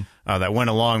leadership that went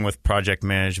along with project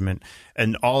management,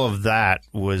 and all of that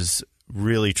was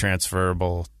really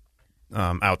transferable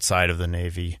outside of the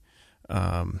Navy,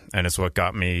 and it's what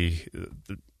got me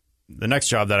the next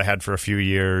job that I had for a few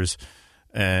years,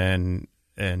 and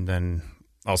then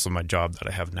also my job that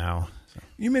I have now. So.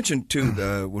 You mentioned too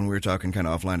when we were talking kind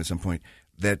of offline at some point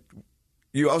that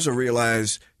you also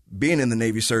realize being in the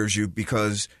Navy serves you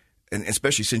because, and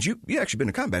especially since you actually been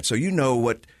in combat, so you know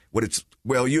what it's.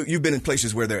 Well, you've been in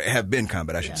places where there have been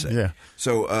combat, I should say. Yeah.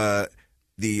 So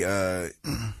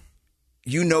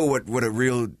you know what a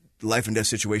real life and death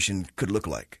situation could look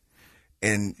like,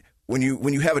 and when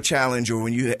you have a challenge or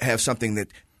when you have something that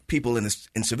people in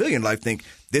civilian life think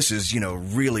this is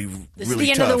really This really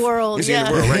is the tough. end of the world. It's the end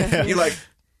of the world, right? You're like,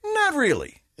 not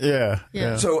really.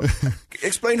 Yeah. So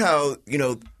explain how,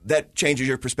 that changes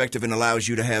your perspective and allows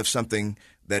you to have something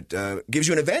that gives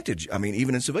you an advantage. I mean,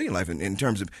 even in civilian life, in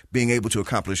terms of being able to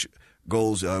accomplish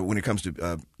goals when it comes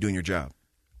to doing your job.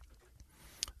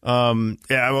 Thing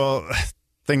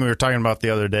we were talking about the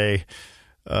other day.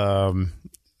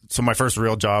 So my first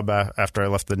real job after I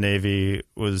left the Navy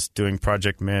was doing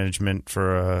project management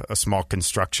for a small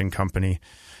construction company.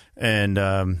 And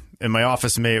my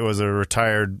office mate was a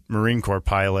retired Marine Corps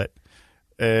pilot.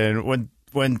 And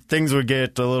when things would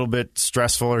get a little bit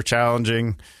stressful or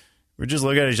challenging, we'd just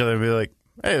look at each other and be like,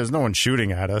 hey, there's no one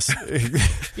shooting at us.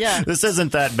 Yeah. This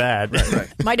isn't that bad.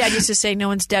 Right. My dad used to say no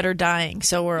one's dead or dying,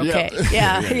 so we're okay.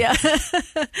 Yeah.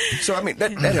 So, I mean,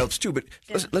 that helps too. But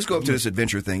let's go up to this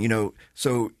adventure thing.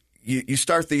 So you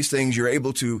start these things, you're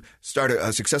able to start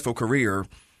a successful career,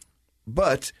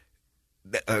 but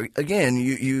again,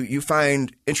 you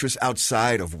find interest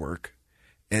outside of work,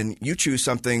 and you choose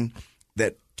something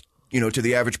that, to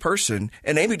the average person,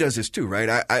 and Amy does this too,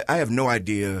 right? I have no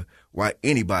idea why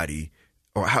anybody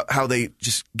or how they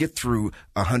just get through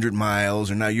 100 miles,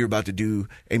 or now Amy's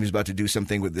about to do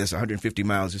something with this, 150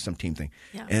 miles is some team thing.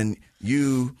 Yeah. And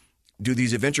you do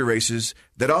these adventure races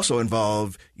that also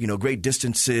involve, great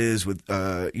distances with,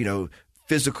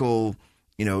 physical,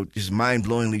 just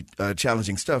mind-blowingly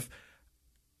challenging stuff.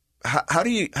 How do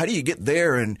you get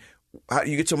there, and how do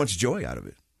you get so much joy out of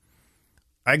it?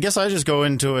 I guess I just go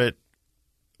into it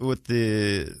with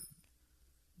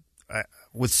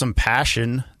some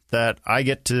passion that I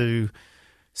get to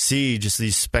see just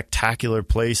these spectacular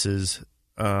places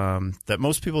that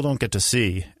most people don't get to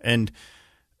see. And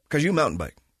because you mountain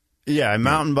bike. Yeah, I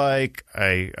mountain bike,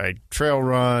 I trail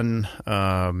run,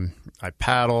 I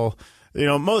paddle.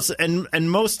 Most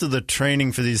of the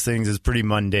training for these things is pretty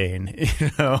mundane.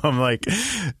 I'm like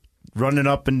running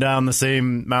up and down the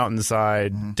same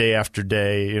mountainside day after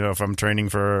day. If I'm training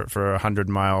for a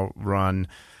 100-mile run,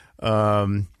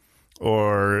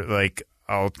 or like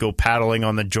I'll go paddling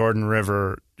on the Jordan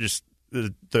River, just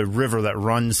the river that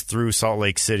runs through Salt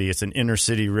Lake City. It's an inner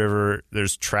city river.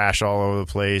 There's trash all over the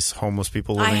place. Homeless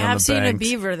people living on the banks. I have seen a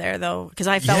beaver there, though, because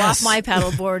I fell off my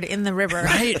paddleboard in the river.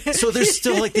 Right. So there's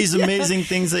still like these amazing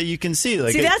things that you can see.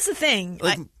 Like, that's the thing.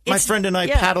 Like my friend and I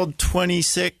paddled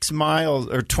 26 miles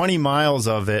or 20 miles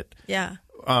of it. Yeah.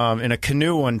 In a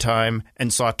canoe one time,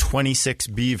 and saw 26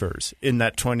 beavers in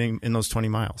those 20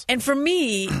 miles. And for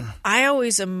me, I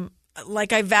always am.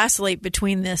 Like I vacillate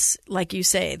between this, like you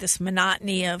say, this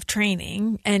monotony of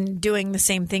training and doing the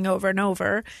same thing over and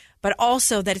over, but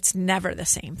also that it's never the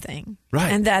same thing. Right.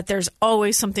 And that there's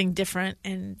always something different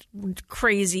and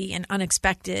crazy and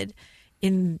unexpected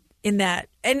in that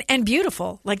and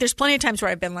beautiful. Like there's plenty of times where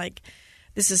I've been like,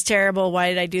 this is terrible. Why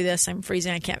did I do this? I'm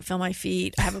freezing. I can't feel my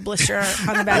feet. I have a blister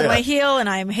on the back of my heel, and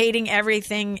I'm hating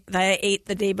everything that I ate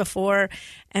the day before.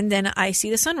 And then I see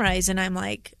the sunrise, and I'm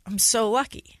like, I'm so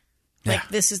lucky. Like,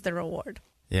 this is the reward.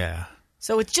 Yeah.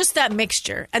 So it's just that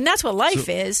mixture. And that's what life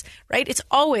is, right? It's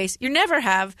always, you never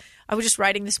have, I was just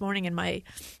writing this morning in my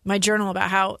journal about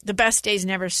how the best days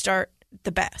never start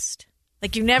the best.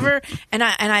 Like you never, and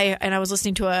I was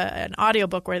listening to an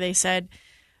audiobook where they said,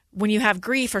 when you have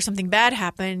grief or something bad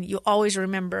happen, you always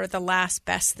remember the last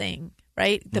best thing,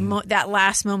 right? That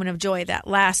last moment of joy, that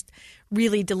last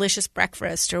really delicious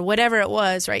breakfast or whatever it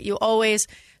was, right? You always,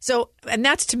 and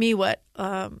that's to me what,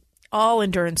 all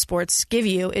endurance sports give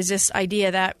you is this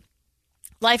idea that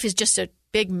life is just a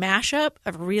big mashup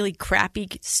of really crappy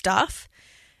stuff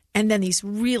and then these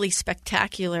really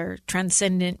spectacular,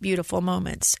 transcendent, beautiful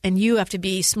moments. And you have to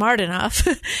be smart enough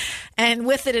and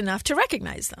with it enough to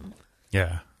recognize them.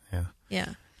 Yeah.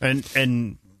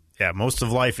 And most of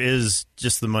life is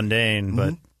just the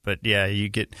mundane, but yeah, you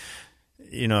get,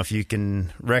 if you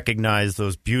can recognize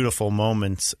those beautiful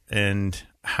moments and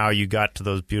how you got to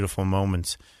those beautiful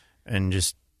moments, and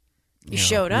just you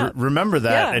showed up. Remember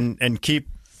that, and keep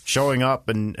showing up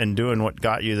and doing what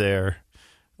got you there.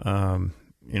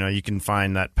 You can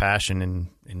find that passion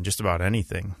in just about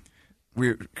anything.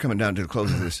 We're coming down to the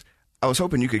close of this. I was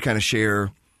hoping you could kind of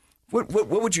share what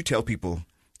would you tell people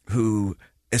who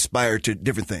aspire to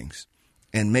different things,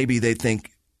 and maybe they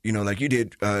think like you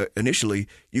did initially,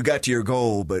 you got to your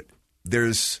goal, but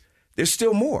there's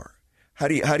still more. How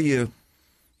do you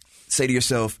say to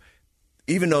yourself,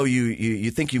 even though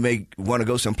you think you may want to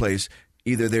go someplace,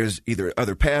 there's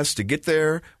other paths to get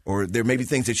there, or there may be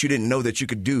things that you didn't know that you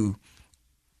could do,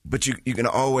 but you can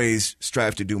always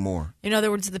strive to do more. In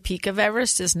other words, the peak of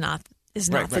Everest is not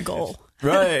the goal.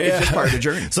 Right. It's just part of the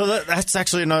journey. So that's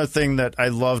actually another thing that I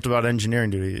loved about engineering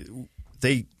duty.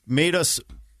 They made us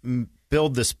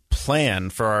build this plan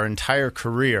for our entire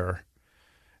career,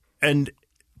 and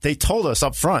they told us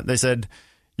up front, they said,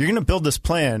 you're going to build this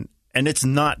plan and it's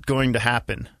not going to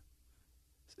happen.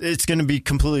 It's going to be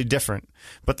completely different.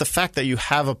 But the fact that you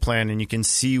have a plan and you can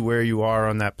see where you are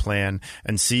on that plan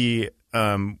and see,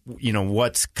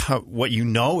 what you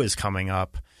know is coming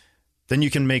up, then you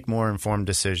can make more informed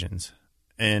decisions.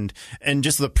 And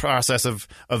just the process of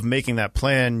making that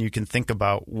plan, you can think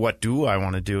about, what do I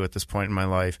want to do at this point in my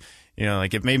life?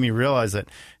 Like, it made me realize that,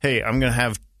 hey, I'm going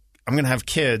to have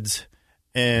kids,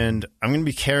 and I'm going to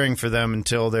be caring for them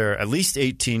until they're at least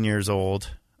 18 years old,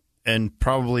 and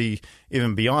probably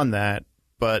even beyond that.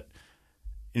 But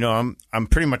I'm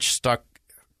pretty much stuck,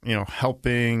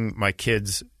 helping my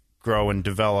kids grow and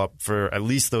develop for at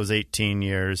least those 18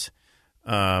 years.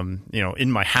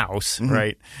 In my house,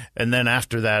 right? And then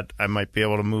after that, I might be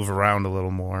able to move around a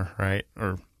little more, right?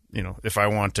 Or, if I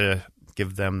want to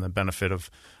give them the benefit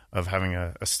of having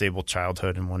a stable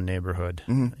childhood in one neighborhood,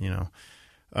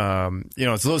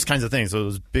 it's those kinds of things,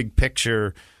 those big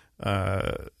picture,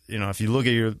 if you look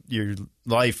at your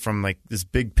life from like this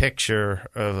big picture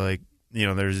of like,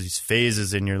 there's these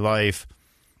phases in your life,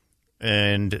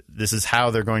 and this is how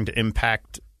they're going to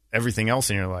impact everything else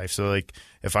in your life. So like,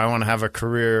 if I want to have a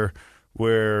career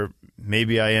where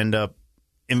maybe I end up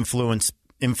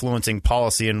influencing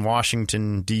policy in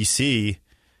Washington, D.C.,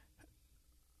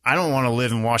 I don't want to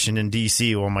live in Washington,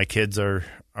 D.C. while my kids are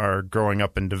growing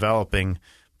up and developing,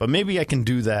 but maybe I can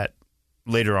do that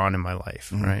later on in my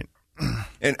life, right?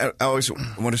 And I always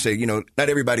want to say, not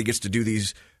everybody gets to do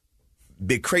these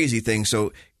big crazy things.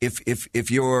 So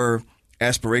if your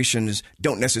aspirations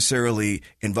don't necessarily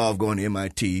involve going to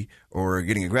MIT or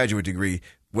getting a graduate degree,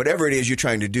 whatever it is you're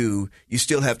trying to do, you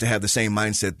still have to have the same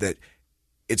mindset that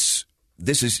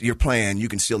this is your plan. You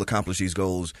can still accomplish these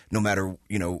goals no matter,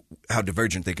 how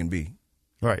divergent they can be.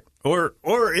 Right. Or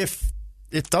if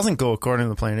it doesn't go according to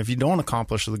the plan, if you don't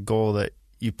accomplish the goal that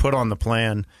you put on the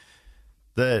plan,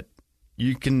 that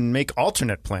you can make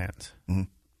alternate plans.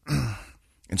 Mm-hmm.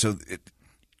 And so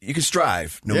you can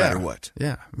strive no matter what.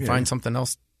 Yeah. Find something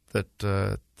else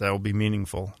that will be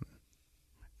meaningful.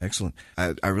 Excellent.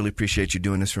 I really appreciate you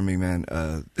doing this for me, man.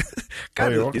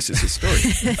 God, this is a story.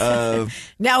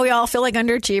 Now we all feel like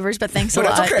underachievers, but thanks a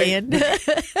lot, okay. Ian.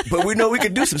 But we know we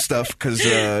can do some stuff because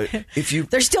if you...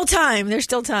 There's still time.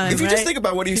 If you just think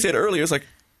about what he said earlier, it's like,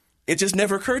 it just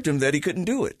never occurred to him that he couldn't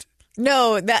do it.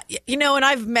 No, and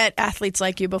I've met athletes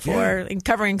like you before, in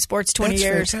covering sports 20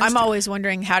 years. Fantastic. I'm always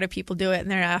wondering, how do people do it?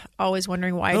 And they're always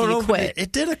wondering, why do you quit?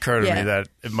 It did occur to me that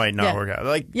it might not work out.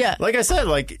 Like I said,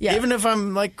 even if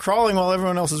I'm like crawling while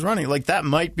everyone else is running, like that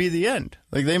might be the end.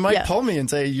 Like they might pull me and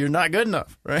say, you're not good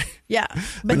enough, right? Yeah,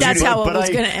 but that's how it was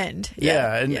going to end.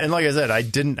 And like I said, I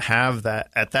didn't have that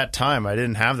at that time. I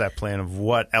didn't have that plan of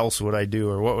what else would I do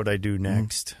or what would I do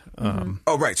next.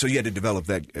 Right. So you had to develop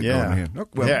that.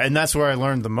 And that's where I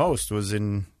learned the most was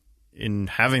in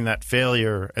having that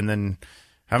failure, and then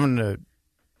having to,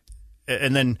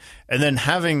 and then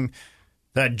having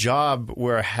that job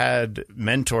where I had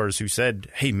mentors who said,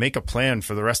 "Hey, make a plan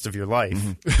for the rest of your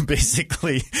life,"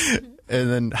 basically, and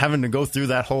then having to go through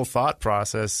that whole thought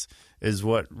process is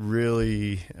what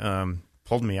really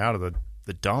pulled me out of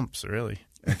the dumps. Really,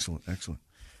 excellent.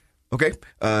 Okay,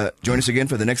 join us again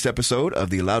for the next episode of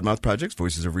the Loudmouth Project's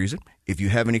Voices of Reason. If you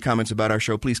have any comments about our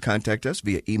show, please contact us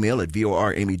via email at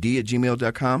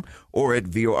voramyd@gmail.com or at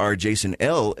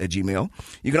vorjasonl@gmail.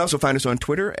 You can also find us on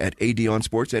Twitter at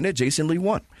ADOnSports and at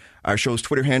JasonLee1. Our show's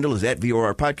Twitter handle is at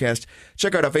VOR Podcast.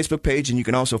 Check out our Facebook page, and you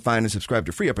can also find and subscribe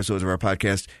to free episodes of our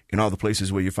podcast in all the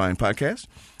places where you find podcasts.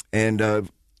 And,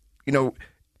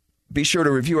 be sure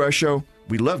to review our show.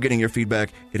 We love getting your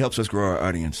feedback. It helps us grow our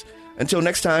audience. Until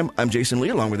next time, I'm Jason Lee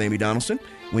along with Amy Donaldson.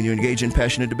 When you engage in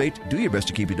passionate debate, do your best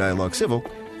to keep your dialogue civil.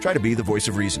 Try to be the voice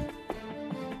of reason.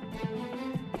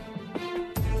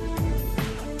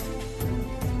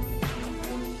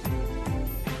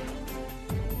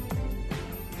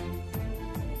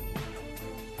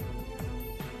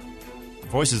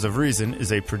 Voices of Reason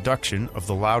is a production of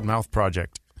the Loudmouth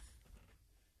Project.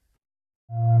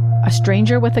 A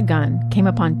stranger with a gun came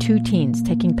upon two teens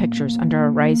taking pictures under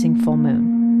a rising full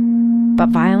moon. But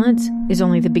violence is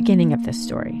only the beginning of this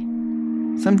story.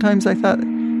 Sometimes I thought,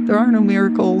 there are no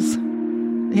miracles.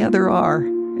 Yeah, there are.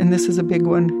 And this is a big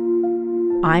one.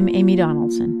 I'm Amy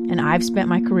Donaldson, and I've spent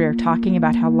my career talking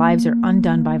about how lives are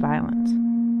undone by violence.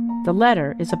 The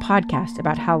Letter is a podcast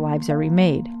about how lives are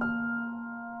remade.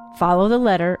 Follow The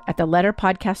Letter at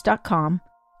theletterpodcast.com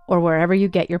or wherever you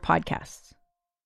get your podcasts.